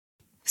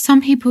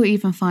 Some people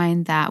even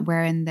find that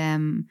wearing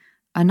them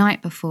a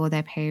night before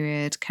their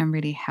period can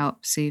really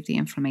help soothe the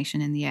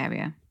inflammation in the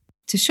area.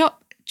 To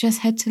shop, just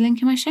head to the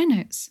link in my show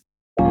notes.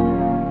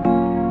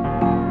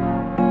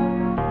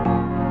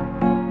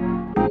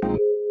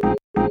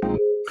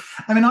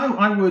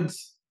 I would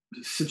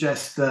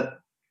suggest that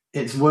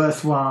it's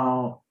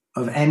worthwhile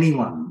of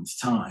anyone's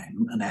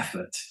time and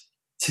effort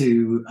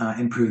to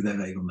improve their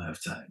vagal nerve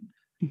tone.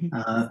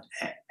 Mm-hmm.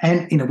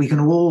 And we can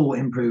all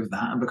improve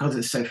that, and because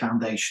it's so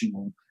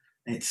foundational,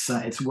 it's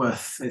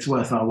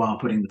worth our while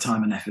putting the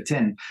time and effort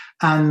in.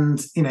 And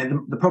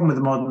the problem with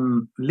the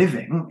modern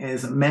living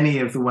is that many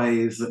of the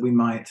ways that we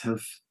might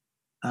have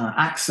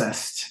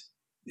accessed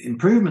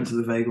improvement of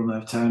the vagal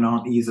nerve tone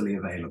aren't easily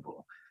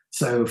available.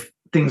 So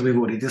things we've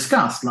already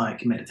discussed,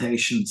 like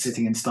meditation,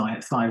 sitting in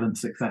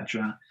silence,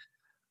 etc.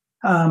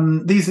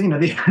 These are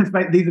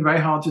very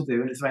hard to do,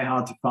 and it's very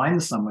hard to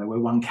find somewhere where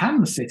one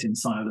can sit in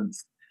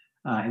silence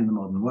in the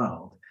modern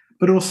world.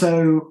 But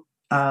also,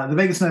 the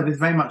vagus nerve is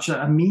very much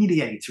a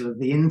mediator of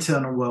the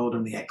internal world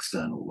and the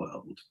external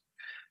world.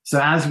 So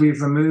as we've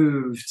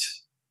removed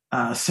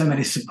so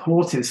many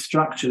supportive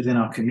structures in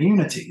our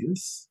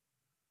communities,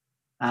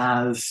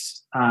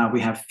 as we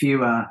have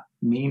fewer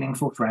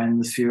meaningful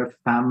friends, fewer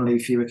family,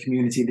 fewer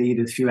community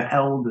leaders, fewer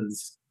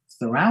elders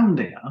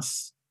surrounding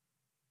us,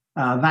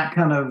 that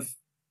kind of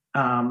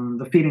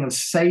the feeling of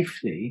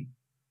safety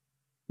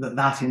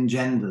that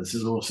engenders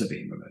has also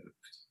been removed.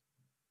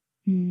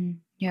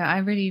 Yeah, I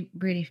really,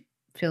 really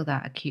feel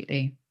that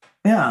acutely.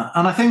 Yeah,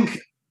 and I think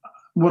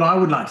what I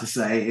would like to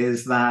say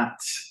is that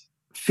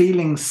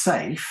feeling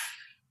safe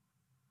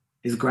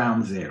is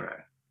ground zero.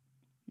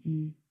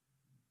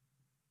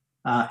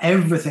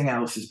 Everything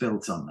else is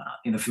built on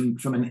that,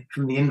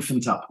 from the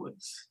infant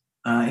upwards.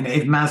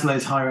 If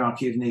Maslow's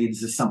hierarchy of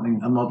needs is a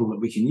model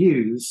that we can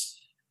use,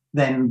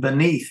 then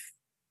beneath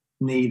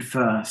need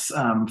for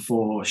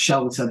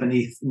shelter,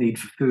 beneath need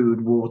for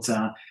food,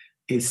 water,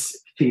 is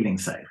feeling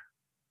safe.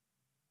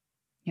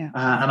 Yeah.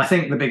 And I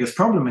think the biggest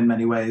problem in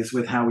many ways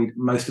with how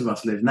most of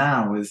us live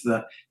now is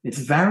that it's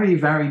very,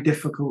 very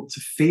difficult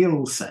to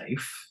feel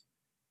safe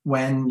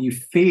when you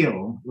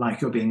feel like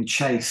you're being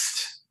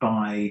chased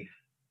by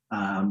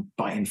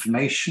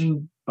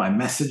information, by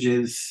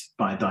messages,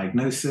 by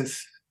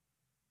diagnosis.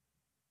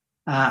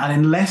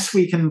 And unless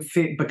we can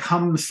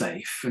become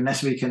safe,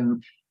 unless we can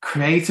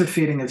create a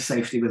feeling of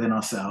safety within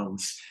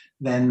ourselves,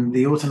 then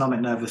the autonomic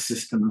nervous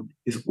system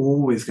is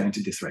always going to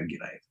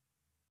dysregulate.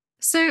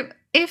 So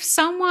if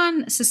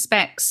someone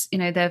suspects,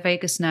 their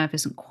vagus nerve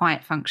isn't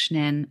quite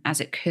functioning as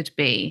it could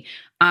be,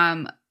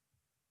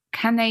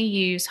 can they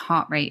use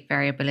heart rate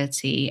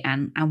variability,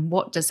 and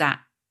what does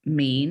that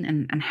mean,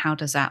 and how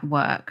does that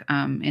work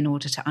in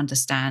order to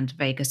understand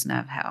vagus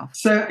nerve health?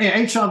 So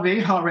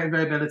HRV, heart rate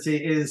variability,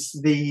 is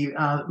the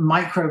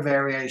micro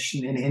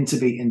variation in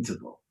interbeat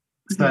interval.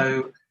 Mm-hmm.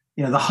 So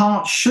the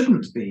heart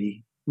shouldn't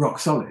be rock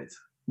solid.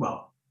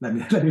 Well, let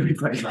me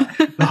rephrase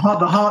that. The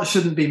heart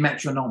shouldn't be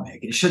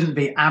metronomic. It shouldn't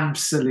be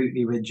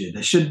absolutely rigid.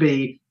 There should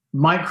be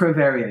micro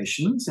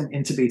variations in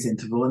interbeat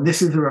interval, and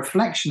this is a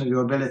reflection of your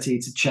ability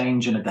to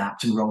change and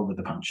adapt and roll with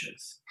the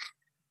punches.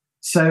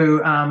 So,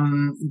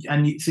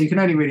 so you can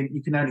only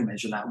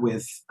measure that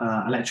with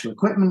electrical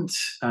equipment.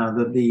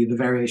 The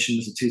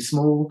variations are too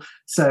small,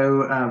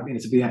 so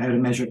to be able to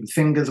measure it with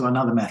fingers or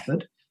another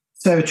method.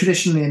 So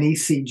traditionally, an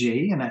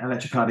ECG, an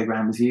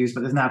electrocardiogram, is used,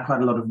 but there's now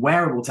quite a lot of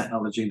wearable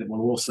technology that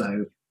will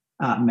also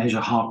measure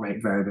heart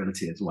rate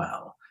variability as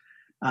well.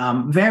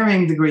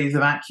 Varying degrees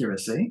of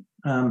accuracy,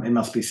 it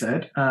must be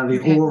said. The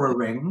Oura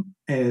Ring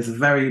is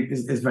very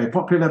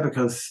popular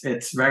because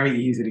it's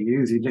very easy to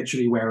use. You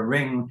literally wear a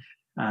ring,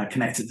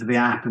 connect it to the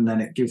app, and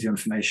then it gives you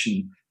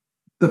information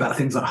about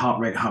things like heart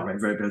rate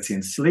variability,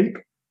 and sleep.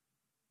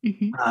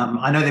 Mm-hmm.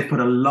 I know they've put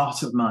a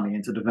lot of money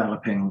into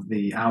developing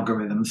the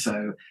algorithm,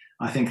 so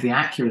I think the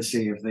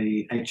accuracy of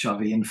the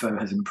HRV info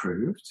has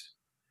improved.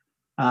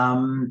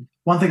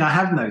 One thing I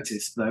have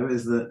noticed, though,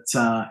 is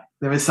that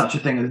there is such a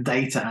thing as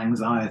data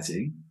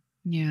anxiety.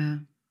 Yeah.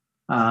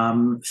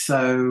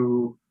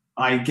 So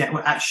I get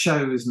at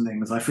shows and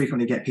things, I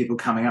frequently get people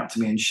coming up to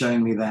me and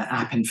showing me their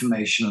app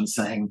information and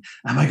saying,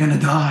 "Am I going to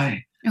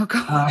die?" Oh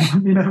God.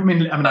 I'm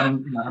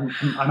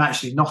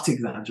actually not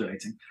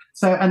exaggerating.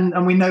 So,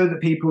 and we know that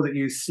people that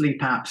use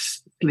sleep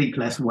apps sleep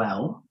less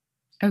well.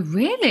 Oh,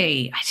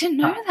 really? I didn't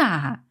know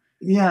that.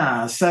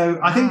 Yeah. So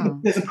I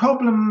think there's a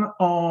problem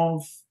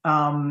of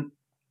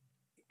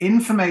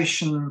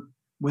information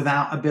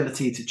without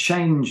ability to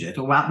change it,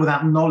 or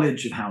without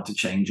knowledge of how to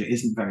change it,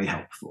 isn't very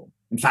helpful.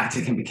 In fact,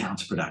 it can be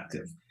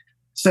counterproductive.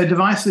 So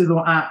devices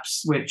or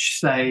apps which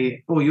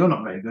say, "Oh, you're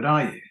not very good,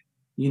 are you?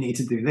 You need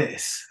to do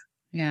this,"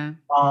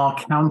 are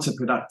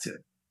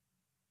counterproductive.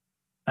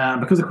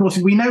 Because, of course,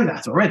 we know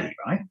that already,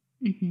 right?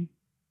 Mm-hmm.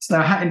 So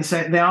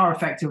they are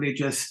effectively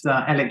just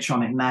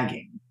electronic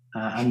nagging,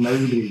 and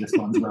nobody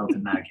responds well to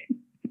nagging.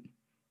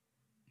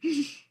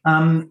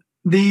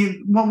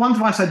 One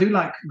device I do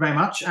like very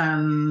much,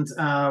 and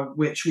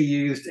which we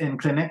used in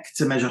clinic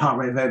to measure heart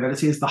rate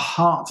variability, is the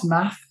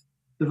HeartMath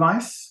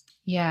device.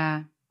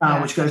 Yeah.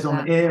 Which goes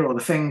on the ear or the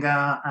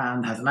finger,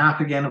 and has an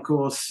app again, of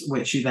course,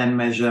 which you then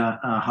measure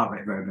heart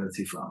rate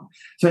variability from.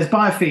 So it's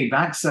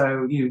biofeedback.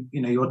 So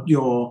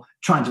you're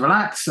trying to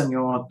relax, and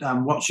you're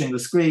watching the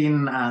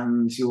screen,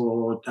 and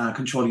you're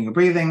controlling your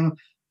breathing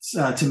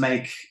to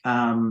make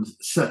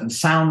certain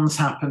sounds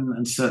happen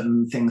and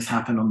certain things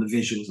happen on the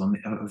visuals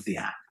of the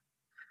app.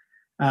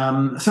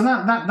 So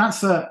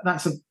that's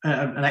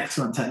an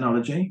excellent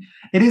technology.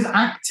 It is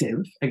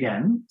active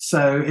again.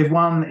 So if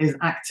one is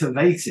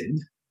activated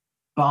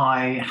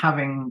by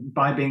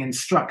being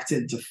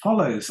instructed to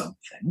follow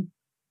something,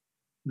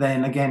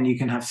 then again you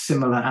can have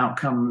similar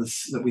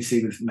outcomes that we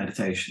see with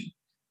meditation,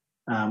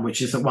 which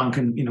is that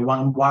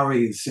one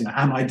worries,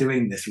 am I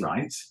doing this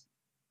right?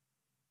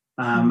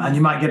 And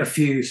you might get a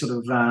few sort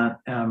of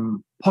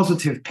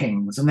positive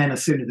pings, and then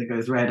as soon as it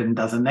goes red and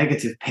does a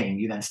negative ping,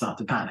 you then start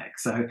to panic.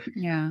 So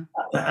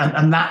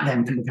and that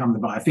then can become the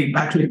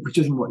biofeedback loop, which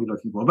isn't what you're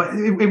looking for. But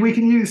if we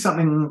can use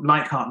something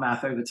like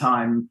HeartMath over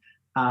time,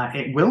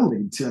 it will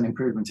lead to an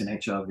improvement in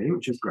HRV,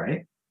 which is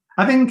great.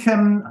 I think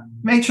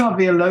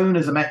HRV alone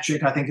as a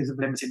metric, I think, is of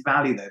limited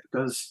value, though,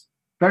 because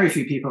very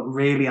few people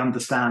really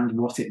understand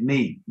what it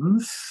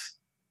means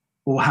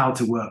or how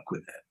to work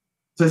with it.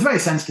 So it's very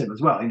sensitive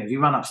as well. If you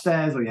run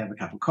upstairs, or you have a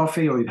cup of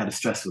coffee, or you've had a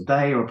stressful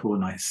day or a poor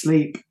night's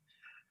sleep,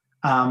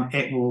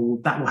 that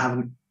will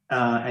have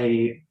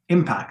a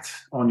impact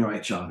on your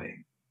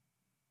HRV.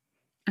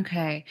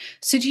 Okay.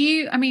 So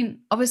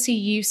obviously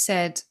you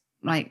said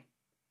like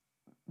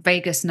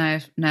vagus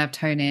nerve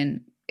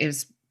toning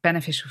is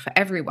beneficial for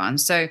everyone.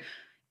 So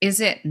is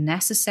it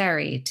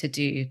necessary to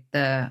do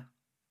the,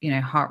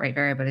 heart rate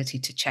variability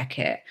to check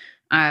it?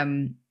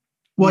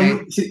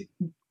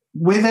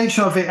 With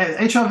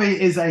HRV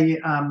is a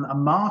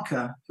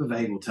marker for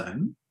vagal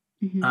tone,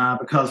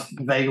 because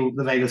the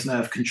vagus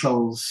nerve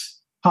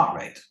controls heart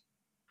rate.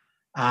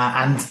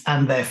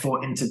 and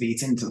therefore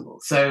interbeat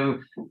intervals. So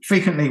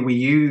frequently we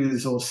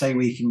use or say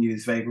we can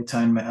use vagal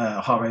tone,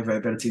 heart rate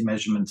variability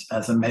measurement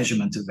as a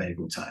measurement of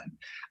vagal tone.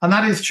 And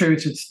that is true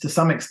to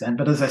some extent,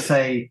 but as I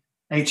say,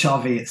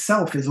 HRV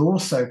itself is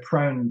also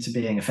prone to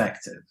being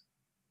effective.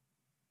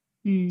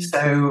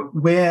 So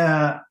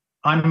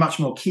I'm much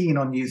more keen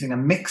on using a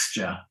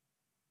mixture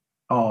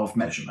of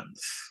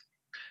measurements.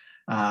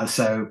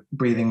 So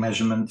breathing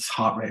measurements,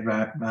 heart rate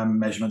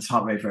measurements,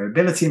 heart rate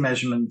variability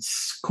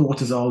measurements,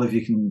 cortisol if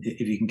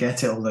you can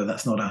get it, although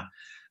that's not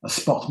a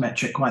spot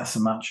metric quite so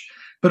much.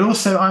 But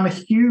also I'm a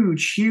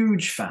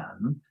huge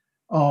fan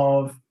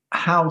of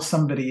how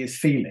somebody is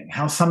feeling,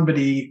 how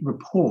somebody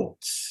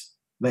reports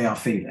they are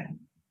feeling.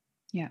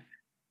 Yeah.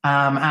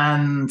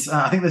 And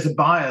I think there's a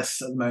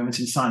bias at the moment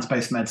in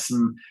science-based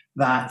medicine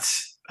that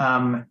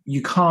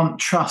you can't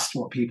trust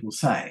what people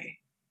say.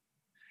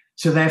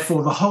 So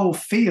therefore, the whole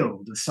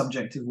field of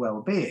subjective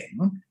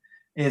well-being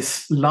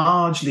is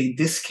largely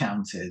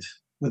discounted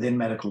within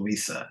medical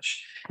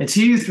research. It's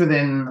used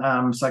within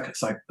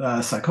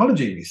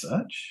psychology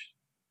research,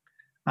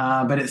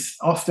 but it's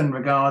often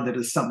regarded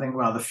as something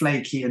rather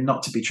flaky and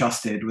not to be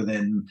trusted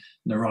within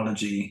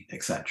neurology,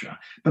 etc.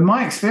 But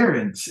my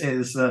experience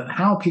is that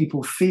how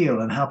people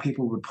feel and how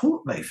people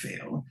report they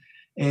feel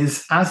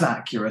is as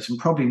accurate and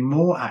probably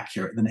more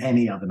accurate than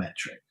any other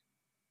metric.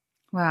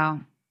 Wow.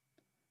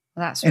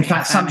 Well, that's in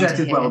fact,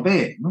 subjective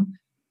well-being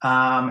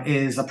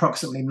is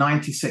approximately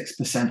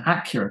 96%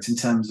 accurate in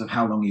terms of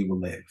how long you will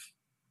live.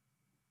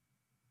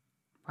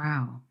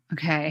 Wow.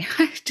 Okay.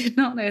 I did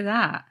not know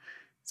that.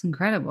 It's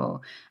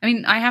incredible. I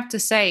mean, I have to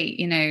say,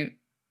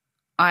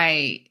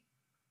 I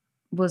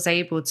was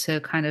able to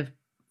kind of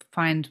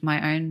find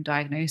my own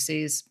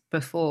diagnoses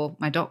before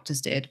my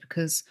doctors did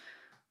because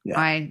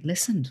I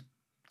listened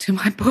to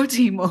my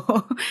body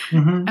more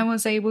and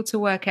was able to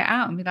work it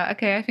out and be like,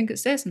 okay, I think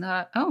it's this. And they're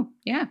like, oh,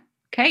 yeah,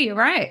 okay, you're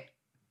right.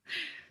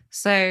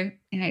 So,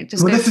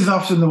 this is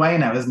often the way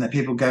now, isn't it?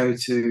 People go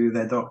to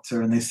their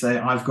doctor and they say,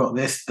 I've got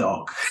this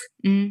doc.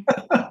 And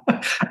of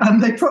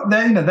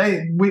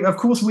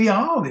course, we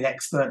are the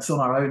experts on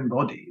our own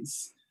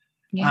bodies.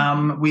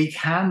 Yeah. We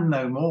can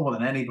know more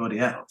than anybody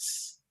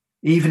else,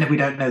 even if we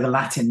don't know the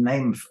Latin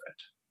name for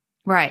it.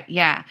 Right.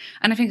 Yeah.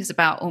 And I think it's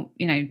about,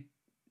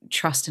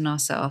 trusting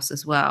ourselves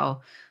as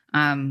well.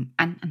 And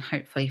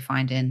hopefully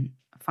finding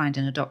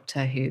a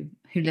doctor who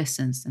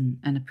listens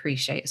and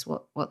appreciates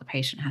what the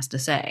patient has to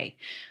say.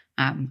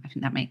 I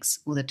think that makes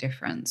all the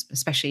difference,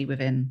 especially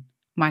within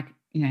my,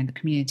 the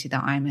community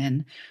that I'm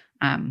in.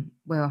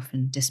 We're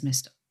often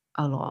dismissed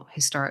a lot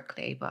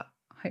historically, but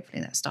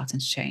hopefully that's starting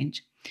to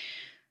change.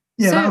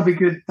 Yeah, that would be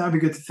good. That would be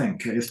good to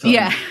think.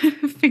 Yeah,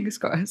 fingers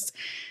crossed.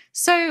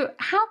 So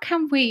how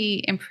can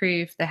we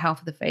improve the health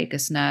of the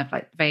vagus nerve,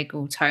 like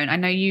vagal tone? I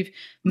know you've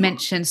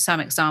mentioned some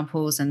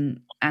examples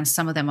and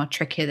some of them are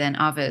trickier than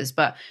others,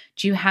 but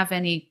do you have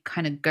any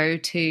kind of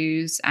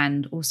go-tos?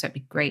 And also it'd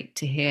be great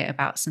to hear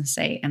about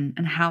Sensate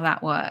and how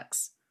that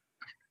works.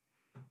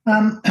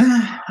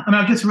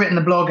 I've just written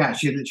a blog,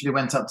 actually, literally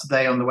went up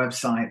today on the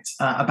website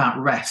about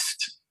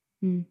rest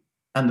and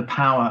the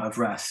power of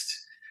rest.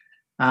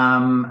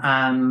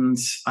 And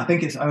I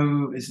think it's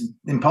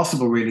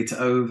impossible really to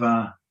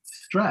over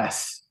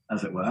stress,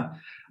 as it were,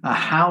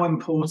 how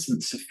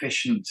important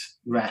sufficient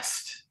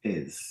rest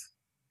is.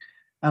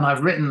 And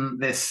I've written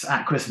this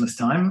at Christmas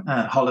time,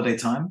 holiday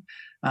time,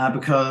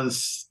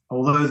 because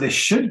although this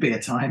should be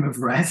a time of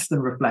rest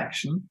and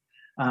reflection,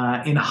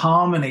 in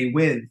harmony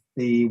with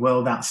the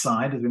world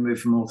outside as we move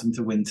from autumn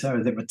to winter,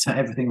 as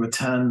everything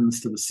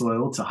returns to the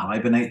soil to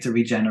hibernate, to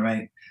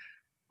regenerate.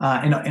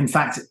 In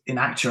fact, in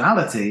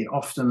actuality,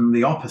 often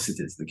the opposite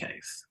is the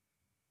case.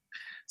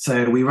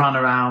 So we run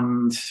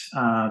around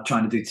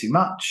trying to do too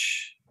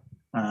much,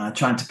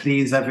 trying to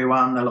please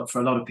everyone. For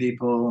a lot of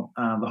people,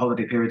 the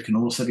holiday period can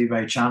also be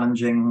very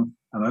challenging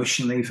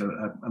emotionally for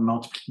a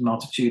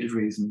multitude of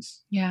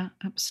reasons. Yeah,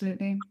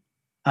 absolutely.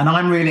 And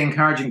I'm really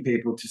encouraging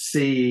people to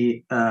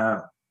see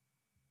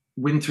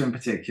winter in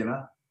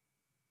particular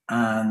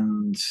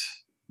and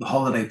the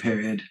holiday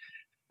period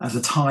as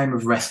a time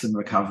of rest and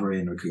recovery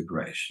and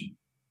recuperation.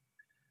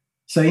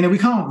 So, we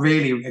can't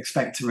really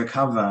expect to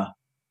recover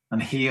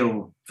and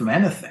heal from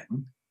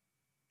anything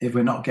if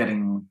we're not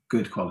getting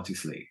good quality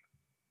sleep.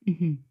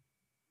 Mm-hmm.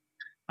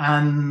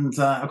 And,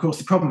 of course,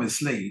 the problem with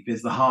sleep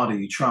is the harder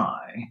you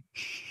try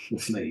to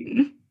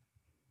sleep,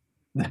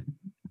 the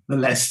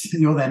less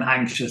you're then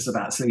anxious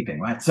about sleeping,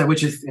 right? So,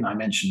 which is, I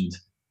mentioned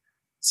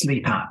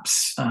sleep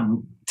apps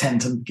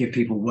tend to give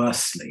people worse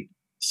sleep.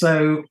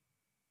 So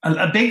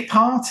a big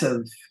part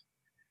of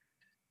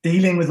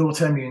dealing with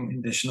autoimmune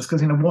conditions,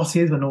 because what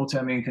is an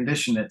autoimmune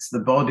condition? It's the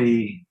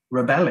body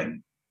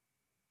rebelling,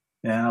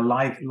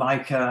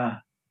 like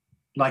a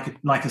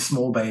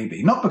small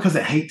baby, not because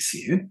it hates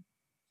you,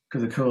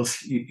 because of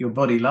course your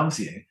body loves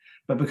you,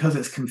 but because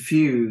it's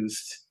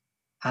confused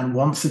and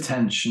wants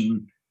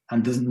attention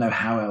and doesn't know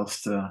how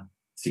else to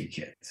seek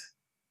it.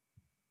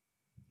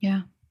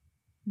 Yeah,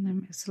 that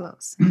makes a lot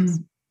of sense.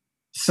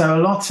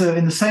 So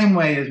in the same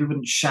way as we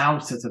wouldn't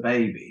shout at a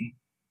baby,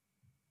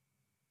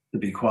 to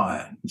be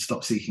quiet and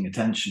stop seeking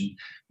attention.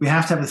 We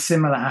have to have a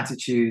similar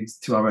attitude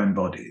to our own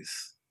bodies.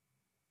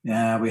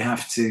 Yeah, we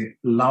have to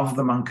love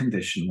them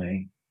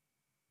unconditionally,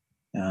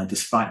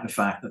 despite the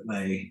fact that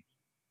they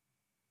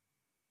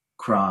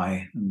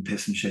cry and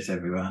piss and shit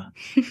everywhere.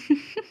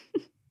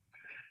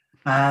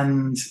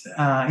 And,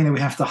 we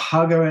have to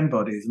hug our own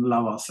bodies and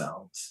love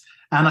ourselves.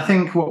 And I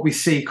think what we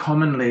see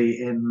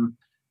commonly in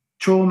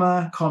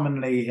trauma,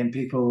 commonly in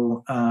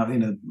people,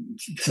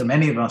 so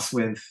many of us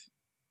with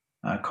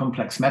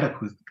complex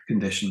medical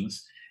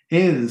conditions,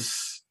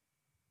 is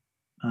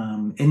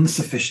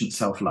insufficient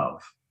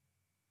self-love.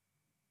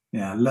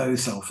 Yeah, low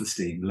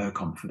self-esteem, low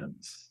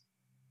confidence.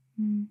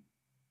 Mm.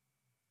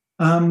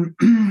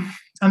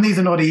 And these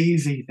are not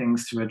easy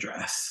things to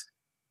address.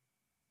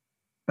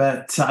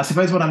 But I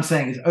suppose what I'm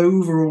saying is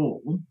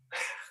overall,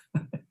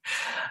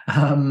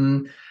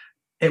 there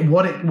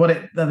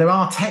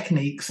are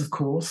techniques, of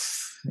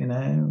course,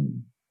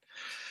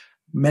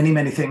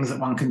 many things that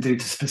one can do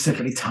to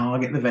specifically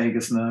target the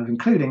vagus nerve,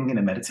 including,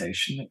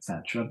 meditation,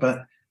 etc.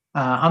 But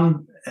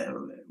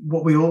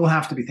what we all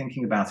have to be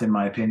thinking about, in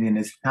my opinion,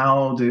 is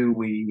how do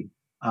we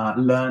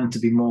learn to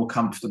be more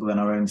comfortable in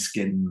our own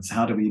skins?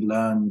 How do we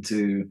learn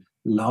to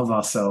love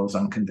ourselves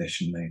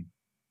unconditionally?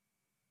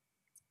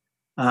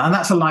 And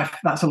that's a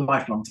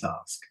lifelong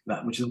task,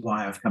 which is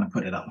why I've kind of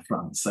put it up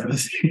front. So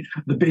it's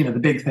the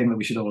big thing that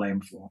we should all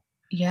aim for.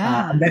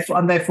 Yeah.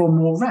 And therefore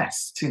more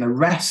rest.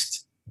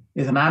 Rest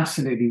is an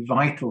absolutely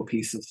vital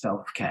piece of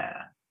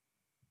self-care.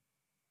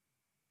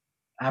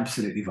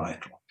 Absolutely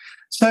vital.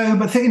 So,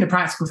 but thinking of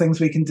practical things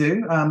we can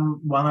do,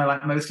 one I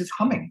like most is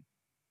humming.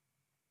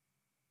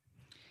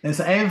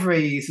 So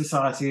every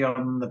society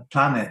on the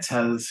planet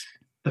has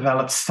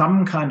developed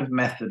some kind of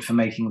method for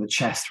making the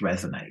chest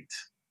resonate.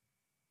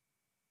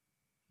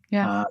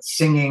 Yeah.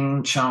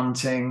 Singing,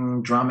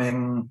 chanting,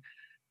 drumming,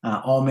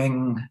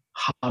 omming,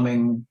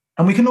 humming.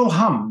 And we can all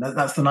hum.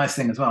 That's the nice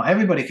thing as well.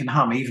 Everybody can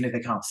hum, even if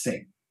they can't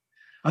sing.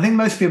 I think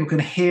most people can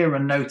hear a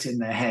note in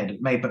their head,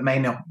 but may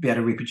not be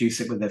able to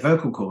reproduce it with their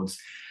vocal cords.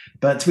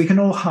 But we can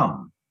all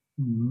hum.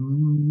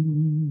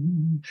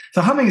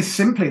 So humming is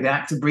simply the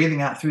act of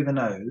breathing out through the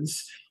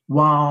nose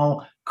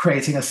while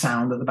creating a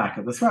sound at the back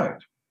of the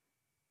throat.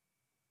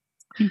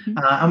 Mm-hmm.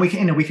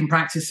 And we can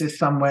practice this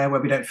somewhere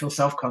where we don't feel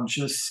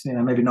self-conscious,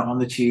 maybe not on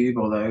the tube,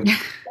 although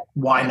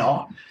why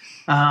not?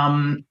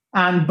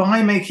 And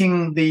by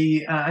making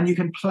and you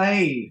can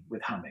play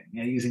with humming,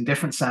 using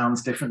different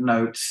sounds, different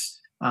notes,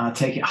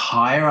 take it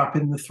higher up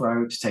in the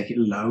throat, take it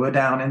lower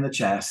down in the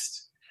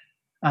chest.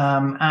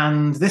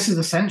 And this is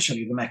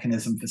essentially the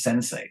mechanism for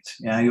sensate.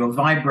 You're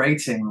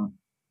vibrating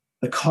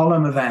the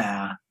column of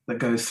air that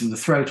goes from the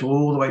throat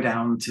all the way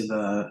down to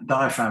the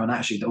diaphragm and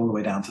actually all the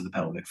way down to the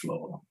pelvic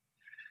floor.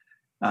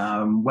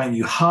 When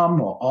you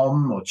hum or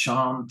or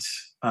chant,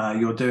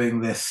 you're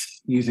doing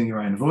this using your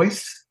own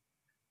voice.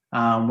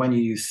 When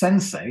you use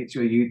sensate,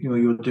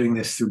 you're doing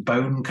this through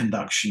bone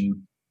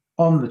conduction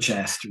on the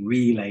chest,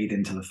 relayed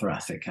into the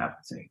thoracic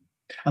cavity.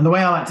 And the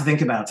way I like to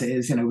think about it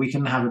is, we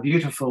can have a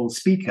beautiful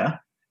speaker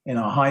in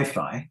our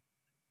hi-fi,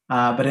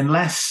 but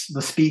unless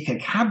the speaker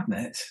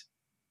cabinet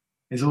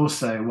is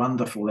also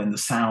wonderful, then the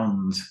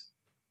sound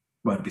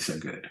won't be so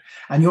good.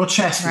 And your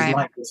chest is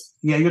like this.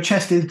 Yeah, your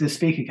chest is the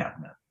speaker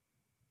cabinet.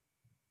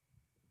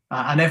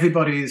 And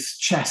everybody's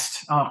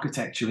chest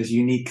architecture is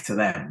unique to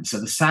them. So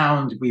the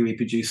sound we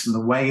reproduce and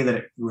the way that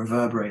it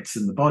reverberates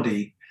in the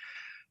body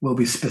will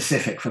be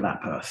specific for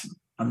that person.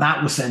 And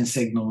that will send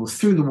signals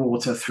through the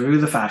water, through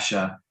the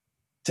fascia,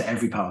 to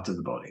every part of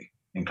the body,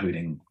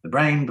 including the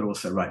brain, but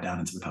also right down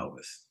into the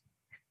pelvis.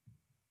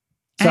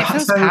 And it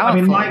feels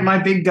powerful. My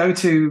big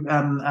go-to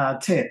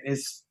tip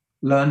is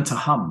learn to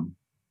hum.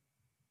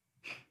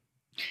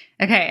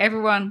 Okay,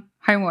 everyone,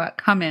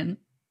 homework, hum in.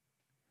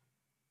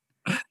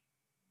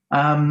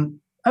 And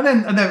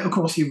then, of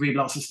course, you read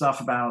lots of stuff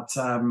about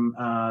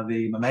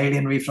the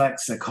mammalian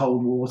reflex, the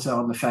cold water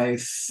on the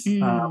face.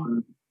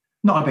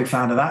 Not a big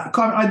fan of that.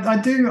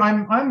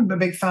 I'm a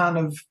big fan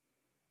of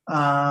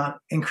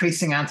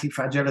increasing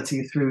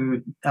anti-fragility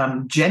through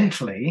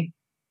gently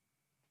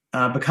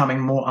becoming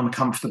more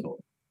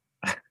uncomfortable.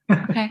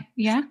 Okay,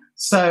 yeah.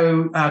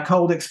 So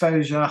cold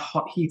exposure,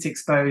 hot heat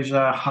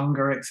exposure,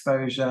 hunger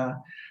exposure.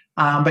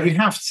 But you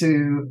have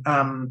to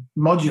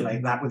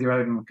modulate that with your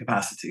own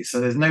capacity.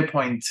 So there's no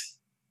point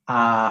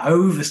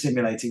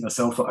overstimulating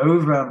yourself or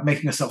over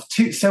making yourself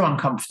so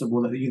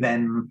uncomfortable that you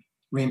then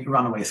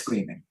run away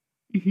screaming.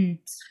 Mm-hmm.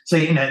 So,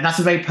 that's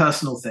a very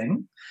personal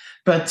thing.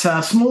 But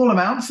small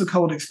amounts of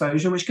cold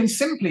exposure, which can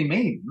simply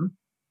mean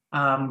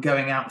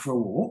going out for a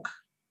walk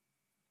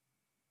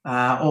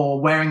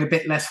or wearing a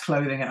bit less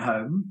clothing at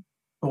home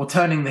or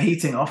turning the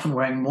heating off and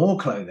wearing more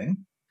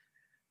clothing,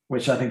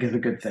 which I think is a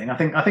good thing. I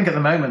think at the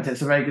moment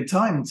it's a very good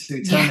time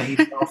to turn the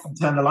heating off and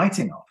turn the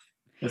lighting off.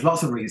 There's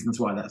lots of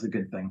reasons why that's a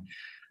good thing.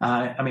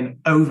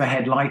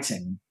 Overhead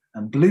lighting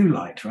and blue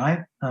light,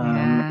 right,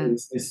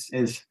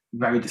 is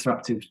very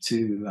disruptive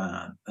to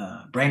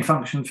brain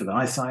function, for the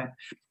eyesight.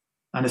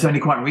 And it's only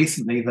quite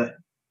recently that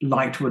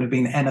light would have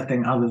been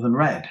anything other than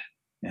red.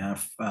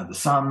 The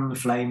sun,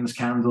 flames,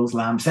 candles,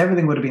 lamps,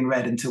 everything would have been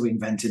red until we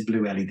invented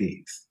blue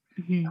LEDs.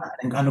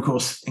 And of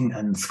course,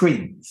 and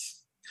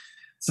screens.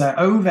 So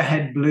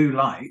overhead blue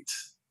light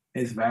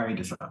is very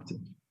disruptive.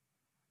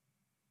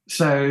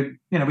 So,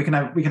 we want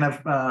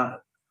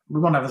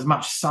to have as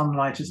much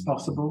sunlight as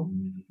possible,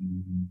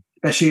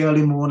 especially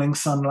early morning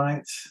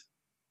sunlight.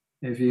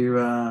 If you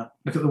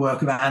look at the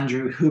work of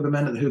Andrew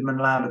Huberman at the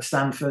Huberman Lab at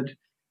Stanford,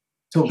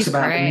 he's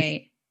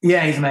great.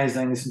 He's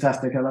amazing. He's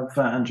fantastic. I love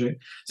Andrew.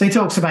 So he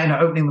talks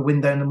about opening the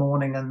window in the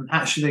morning and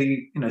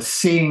actually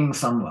seeing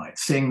sunlight,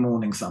 seeing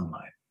morning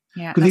sunlight.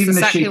 Yeah, that's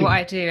exactly what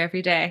I do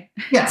every day.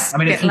 Yeah, I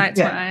mean, get light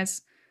to my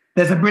eyes.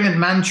 There's a brilliant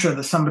mantra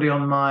that somebody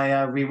on my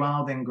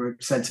rewilding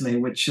group said to me,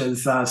 which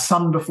is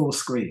sun before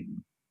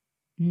screen.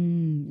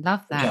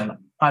 Love that.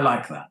 I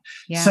like that.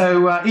 Yeah.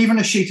 So even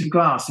a sheet of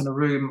glass in a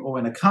room or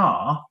in a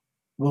car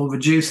will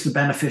reduce the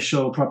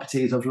beneficial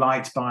properties of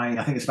light by,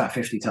 I think it's about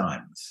 50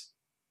 times.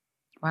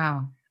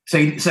 Wow.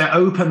 So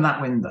open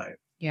that window.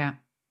 Yeah.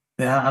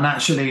 Yeah, and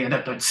actually,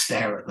 don't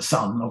stare at the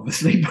sun,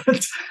 obviously,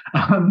 but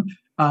and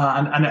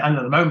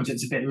at the moment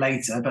it's a bit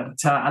later, but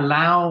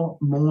allow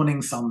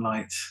morning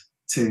sunlight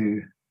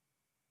to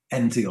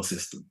enter your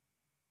system.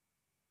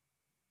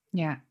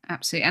 Yeah,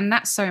 absolutely. And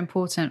that's so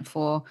important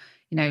for,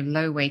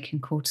 low waking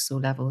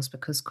cortisol levels,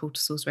 because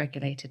cortisol is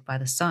regulated by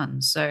the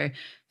sun. So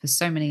for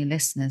so many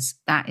listeners,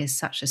 that is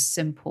such a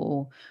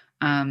simple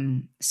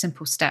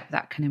step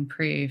that can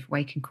improve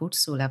waking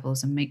cortisol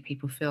levels and make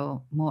people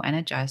feel more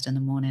energized in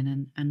the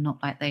morning and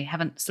not like they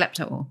haven't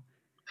slept at all.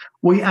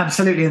 Well,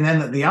 absolutely. And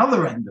then at the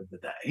other end of the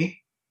day,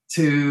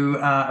 to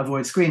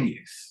avoid screen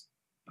use.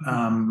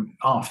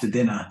 After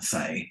dinner,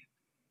 say.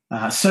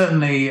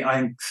 Certainly,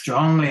 I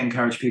strongly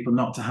encourage people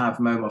not to have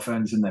mobile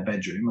phones in their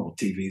bedroom or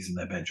TVs in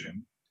their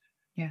bedroom.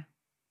 Yeah.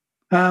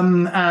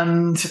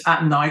 And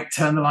at night,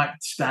 turn the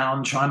lights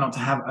down. Try not to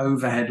have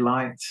overhead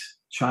light.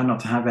 Try not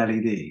to have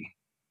LED.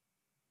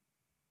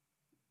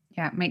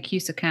 Yeah, make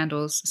use of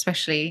candles,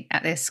 especially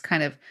at this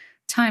kind of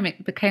time.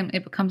 It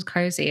becomes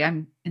cozy.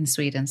 I'm in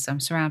Sweden, so I'm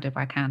surrounded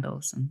by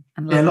candles and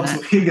love lots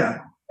of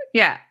hygge.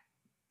 Yeah.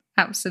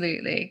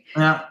 Absolutely.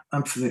 Yeah,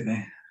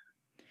 absolutely.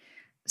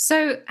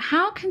 So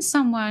how can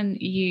someone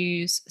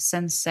use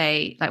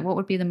Sensate? Like, what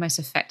would be the most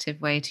effective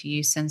way to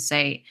use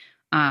Sensate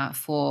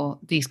for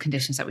these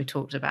conditions that we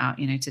talked about,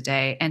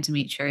 today,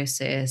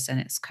 endometriosis and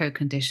its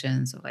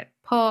co-conditions of like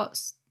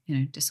POTS,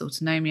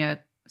 dysautonomia,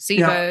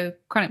 SIBO,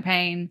 chronic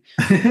pain?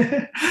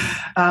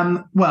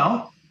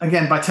 Well,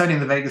 again, by toning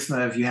the vagus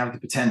nerve, you have the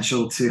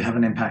potential to have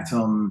an impact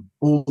on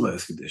all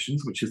those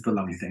conditions, which is the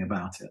lovely thing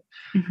about it.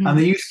 And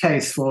the use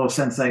case for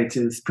Sensate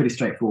is pretty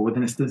straightforward,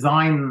 and it's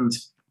designed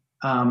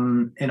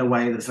in a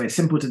way that's very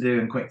simple to do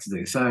and quick to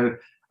do. So,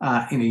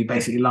 you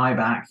basically lie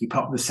back, you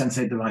pop the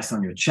Sensate device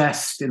on your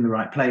chest in the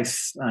right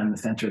place in the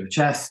center of the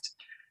chest.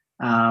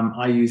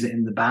 I use it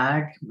in the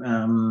bag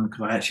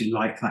because I actually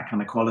like that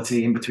kind of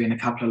quality in between a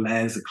couple of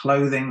layers of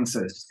clothing.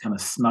 So it's just kind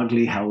of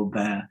snugly held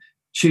there.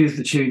 Choose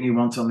the tune you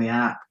want on the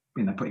app,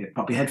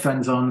 pop your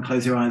headphones on,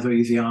 close your eyes or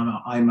use your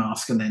eye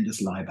mask, and then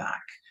just lie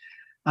back.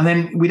 And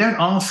then we don't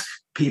ask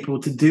people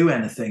to do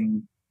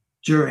anything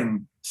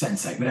during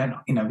Sensate.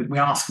 We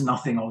ask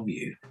nothing of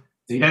you.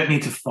 So you don't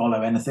need to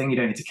follow anything. You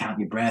don't need to count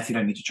your breath. You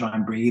don't need to try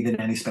and breathe in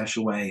any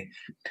special way.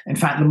 In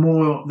fact, the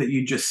more that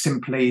you just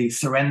simply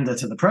surrender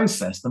to the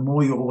process, the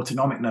more your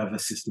autonomic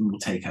nervous system will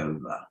take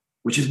over,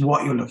 which is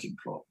what you're looking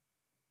for.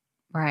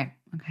 Right.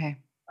 Okay.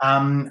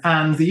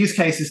 And the use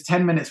case is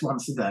 10 minutes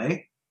once a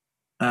day.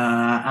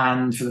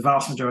 And for the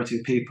vast majority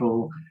of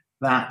people,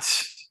 that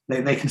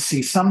they can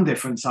see some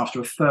difference after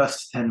a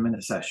first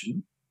 10-minute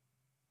session.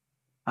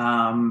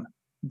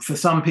 For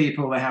some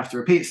people, they have to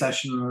repeat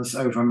sessions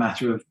over a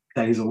matter of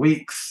days or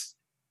weeks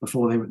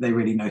before they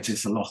really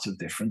notice a lot of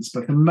difference.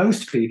 But for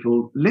most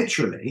people,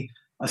 literally,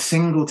 a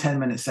single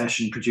 10-minute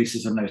session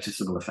produces a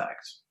noticeable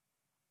effect.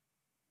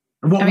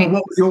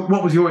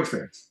 What was your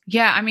experience?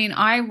 Yeah,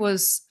 I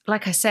was,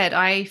 like I said,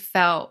 I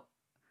felt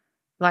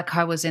like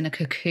I was in a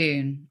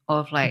cocoon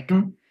of like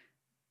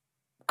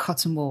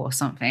cotton wool or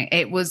something.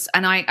 It was,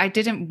 and I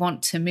didn't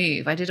want to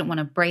move. I didn't want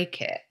to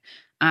break it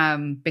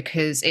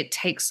because it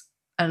takes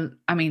I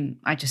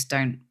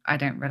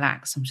don't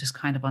relax. I'm just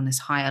kind of on this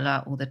high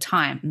alert all the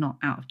time, not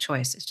out of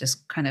choice. It's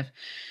just kind of,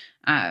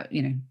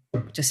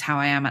 just how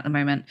I am at the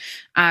moment.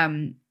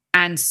 And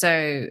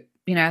so,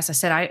 as I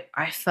said,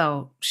 I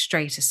fell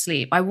straight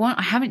asleep.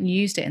 I haven't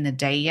used it in the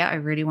day yet. I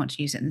really want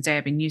to use it in the day.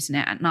 I've been using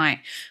it at night.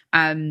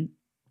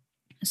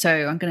 So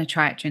I'm going to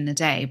try it during the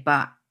day,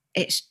 but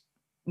it's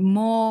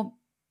more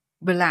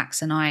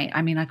relaxed. And I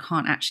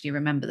can't actually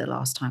remember the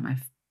last time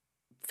I've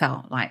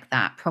felt like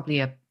that. Probably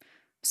a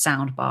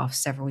sound bath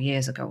several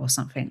years ago or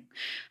something.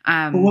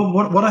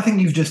 What I think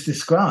you've just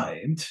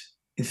described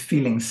is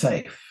feeling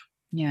safe.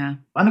 Yeah.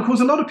 And of course,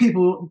 a lot of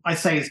people, I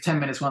say it's 10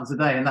 minutes once a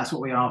day, and that's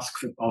what we ask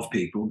of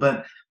people.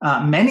 But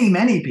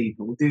many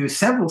people do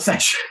several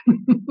sessions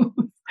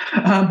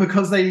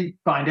because they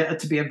find it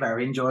to be a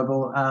very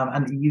enjoyable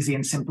and easy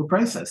and simple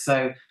process.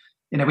 So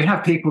we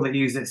have people that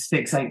use it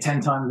 6, 8,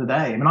 10 times a day.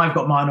 I mean, I've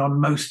got mine on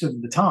most of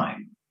the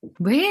time.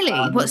 Really?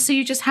 So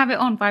you just have it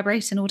on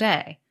vibrating all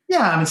day?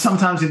 Yeah, I mean,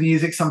 sometimes with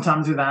music,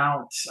 sometimes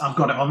without. I've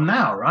got it on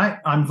now, right?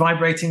 I'm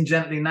vibrating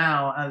gently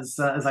now as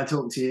I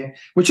talk to you,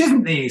 which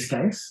isn't the use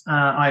case,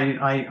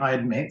 I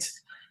admit.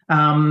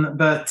 I've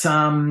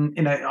been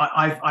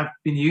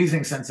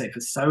using Sensate for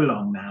so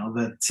long now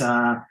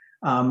that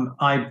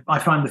I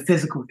find the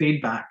physical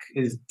feedback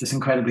is just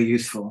incredibly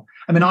useful.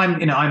 I mean, I'm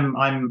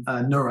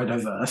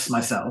neurodiverse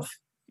myself,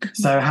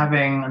 so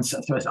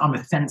I'm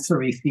a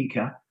sensory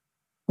seeker.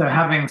 So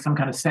having some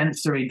kind of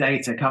sensory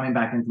data coming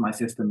back into my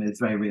system is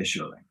very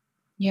reassuring.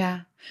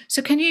 Yeah.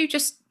 So can you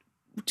just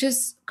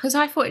because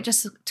I thought it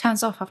just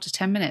turns off after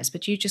 10 minutes,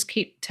 but you just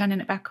keep turning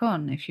it back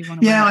on if you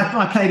want to. Yeah,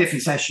 I play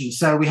different sessions.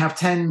 So we have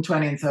 10,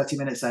 20 and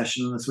 30-minute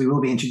sessions. We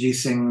will be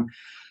introducing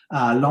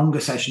longer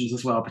sessions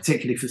as well,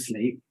 particularly for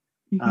sleep.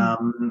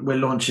 Mm-hmm. We're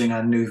launching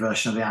a new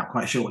version of the app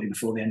quite shortly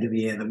before the end of the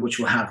year, which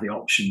will have the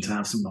option to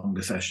have some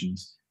longer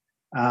sessions.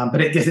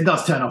 But it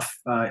does turn off.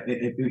 At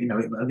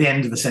the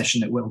end of the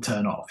session, it will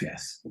turn off.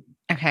 Yes.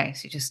 Okay,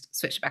 so you just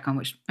switch it back on,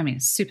 which I mean,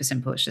 it's super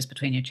simple. It's just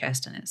between your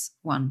chest, and it's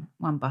one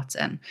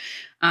button.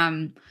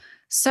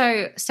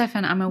 So,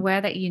 Stefan, I'm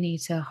aware that you need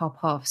to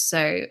hop off.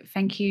 So,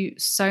 thank you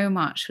so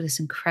much for this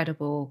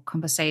incredible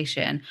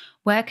conversation.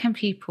 Where can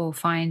people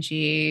find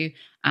you?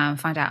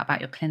 Find out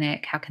about your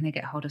clinic? How can they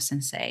get hold of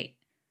Sensate?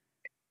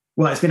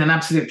 Well, it's been an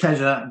absolute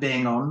pleasure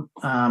being on.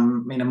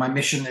 My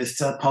mission is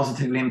to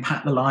positively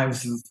impact the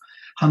lives of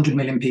 100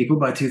 million people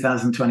by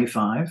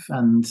 2025.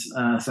 And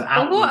so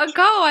outreach. What a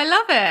goal. I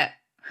love it.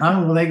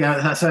 Oh, well, there you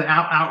go. So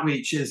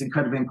outreach is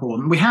incredibly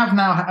important. We have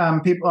now,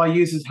 our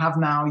users have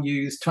now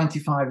used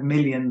 25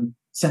 million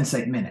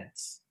Sensate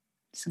minutes.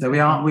 So we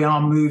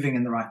are moving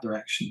in the right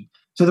direction.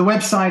 So the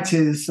website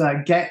is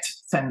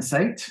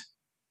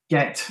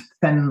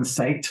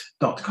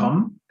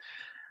getsensate.com.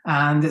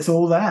 And it's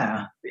all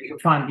there. You can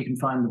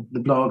find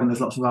the blog, and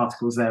there's lots of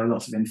articles there,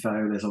 lots of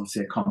info. There's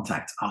obviously a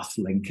contact us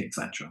link,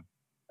 etc.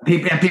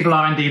 People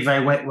are indeed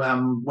very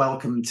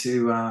welcome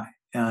to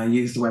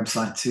use the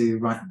website to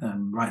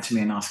write to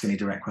me and ask any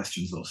direct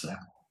questions also.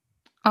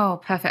 Oh,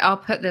 perfect. I'll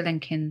put the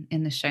link in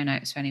the show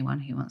notes for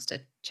anyone who wants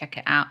to check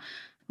it out.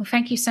 Well,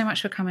 thank you so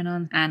much for coming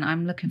on, and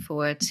I'm looking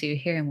forward to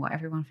hearing what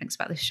everyone thinks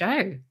about this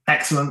show.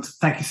 Excellent.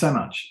 Thank you so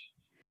much.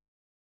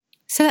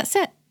 So that's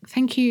it.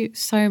 Thank you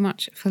so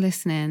much for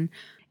listening.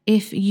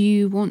 If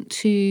you want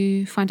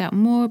to find out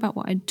more about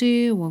what I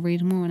do or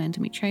read more on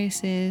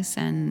endometriosis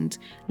and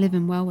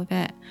living well with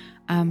it,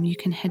 you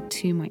can head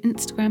to my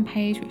Instagram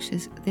page, which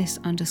is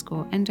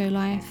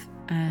this_endolife.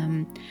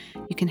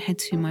 You can head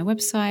to my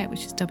website,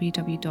 which is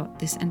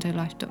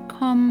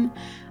www.thisendolife.com.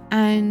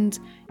 And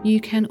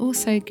you can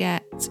also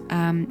get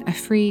a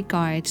free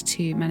guide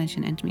to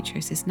managing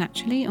endometriosis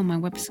naturally on my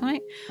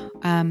website.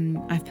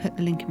 I've put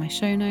the link in my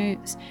show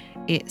notes.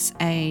 It's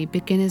a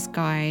beginner's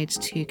guide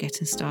to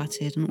getting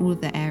started on all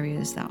of the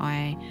areas that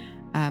I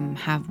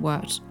have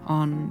worked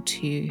on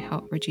to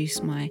help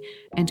reduce my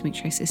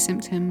endometriosis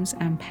symptoms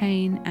and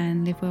pain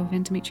and live well with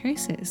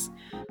endometriosis.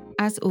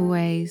 As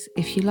always,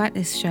 if you like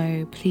this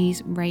show,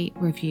 please rate,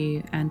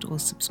 review, and or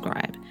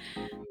subscribe.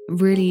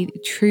 Really,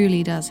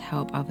 truly does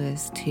help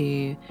others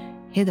to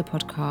hear the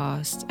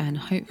podcast, and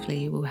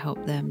hopefully will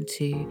help them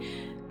to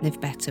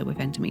live better with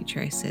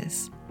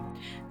endometriosis.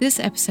 This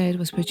episode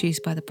was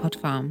produced by The Pod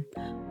Farm.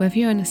 Whether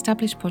you're an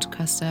established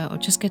podcaster or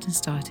just getting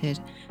started,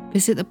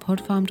 visit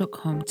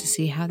thepodfarm.com to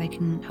see how they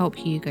can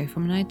help you go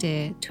from an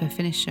idea to a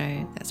finished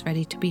show that's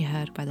ready to be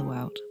heard by the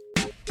world.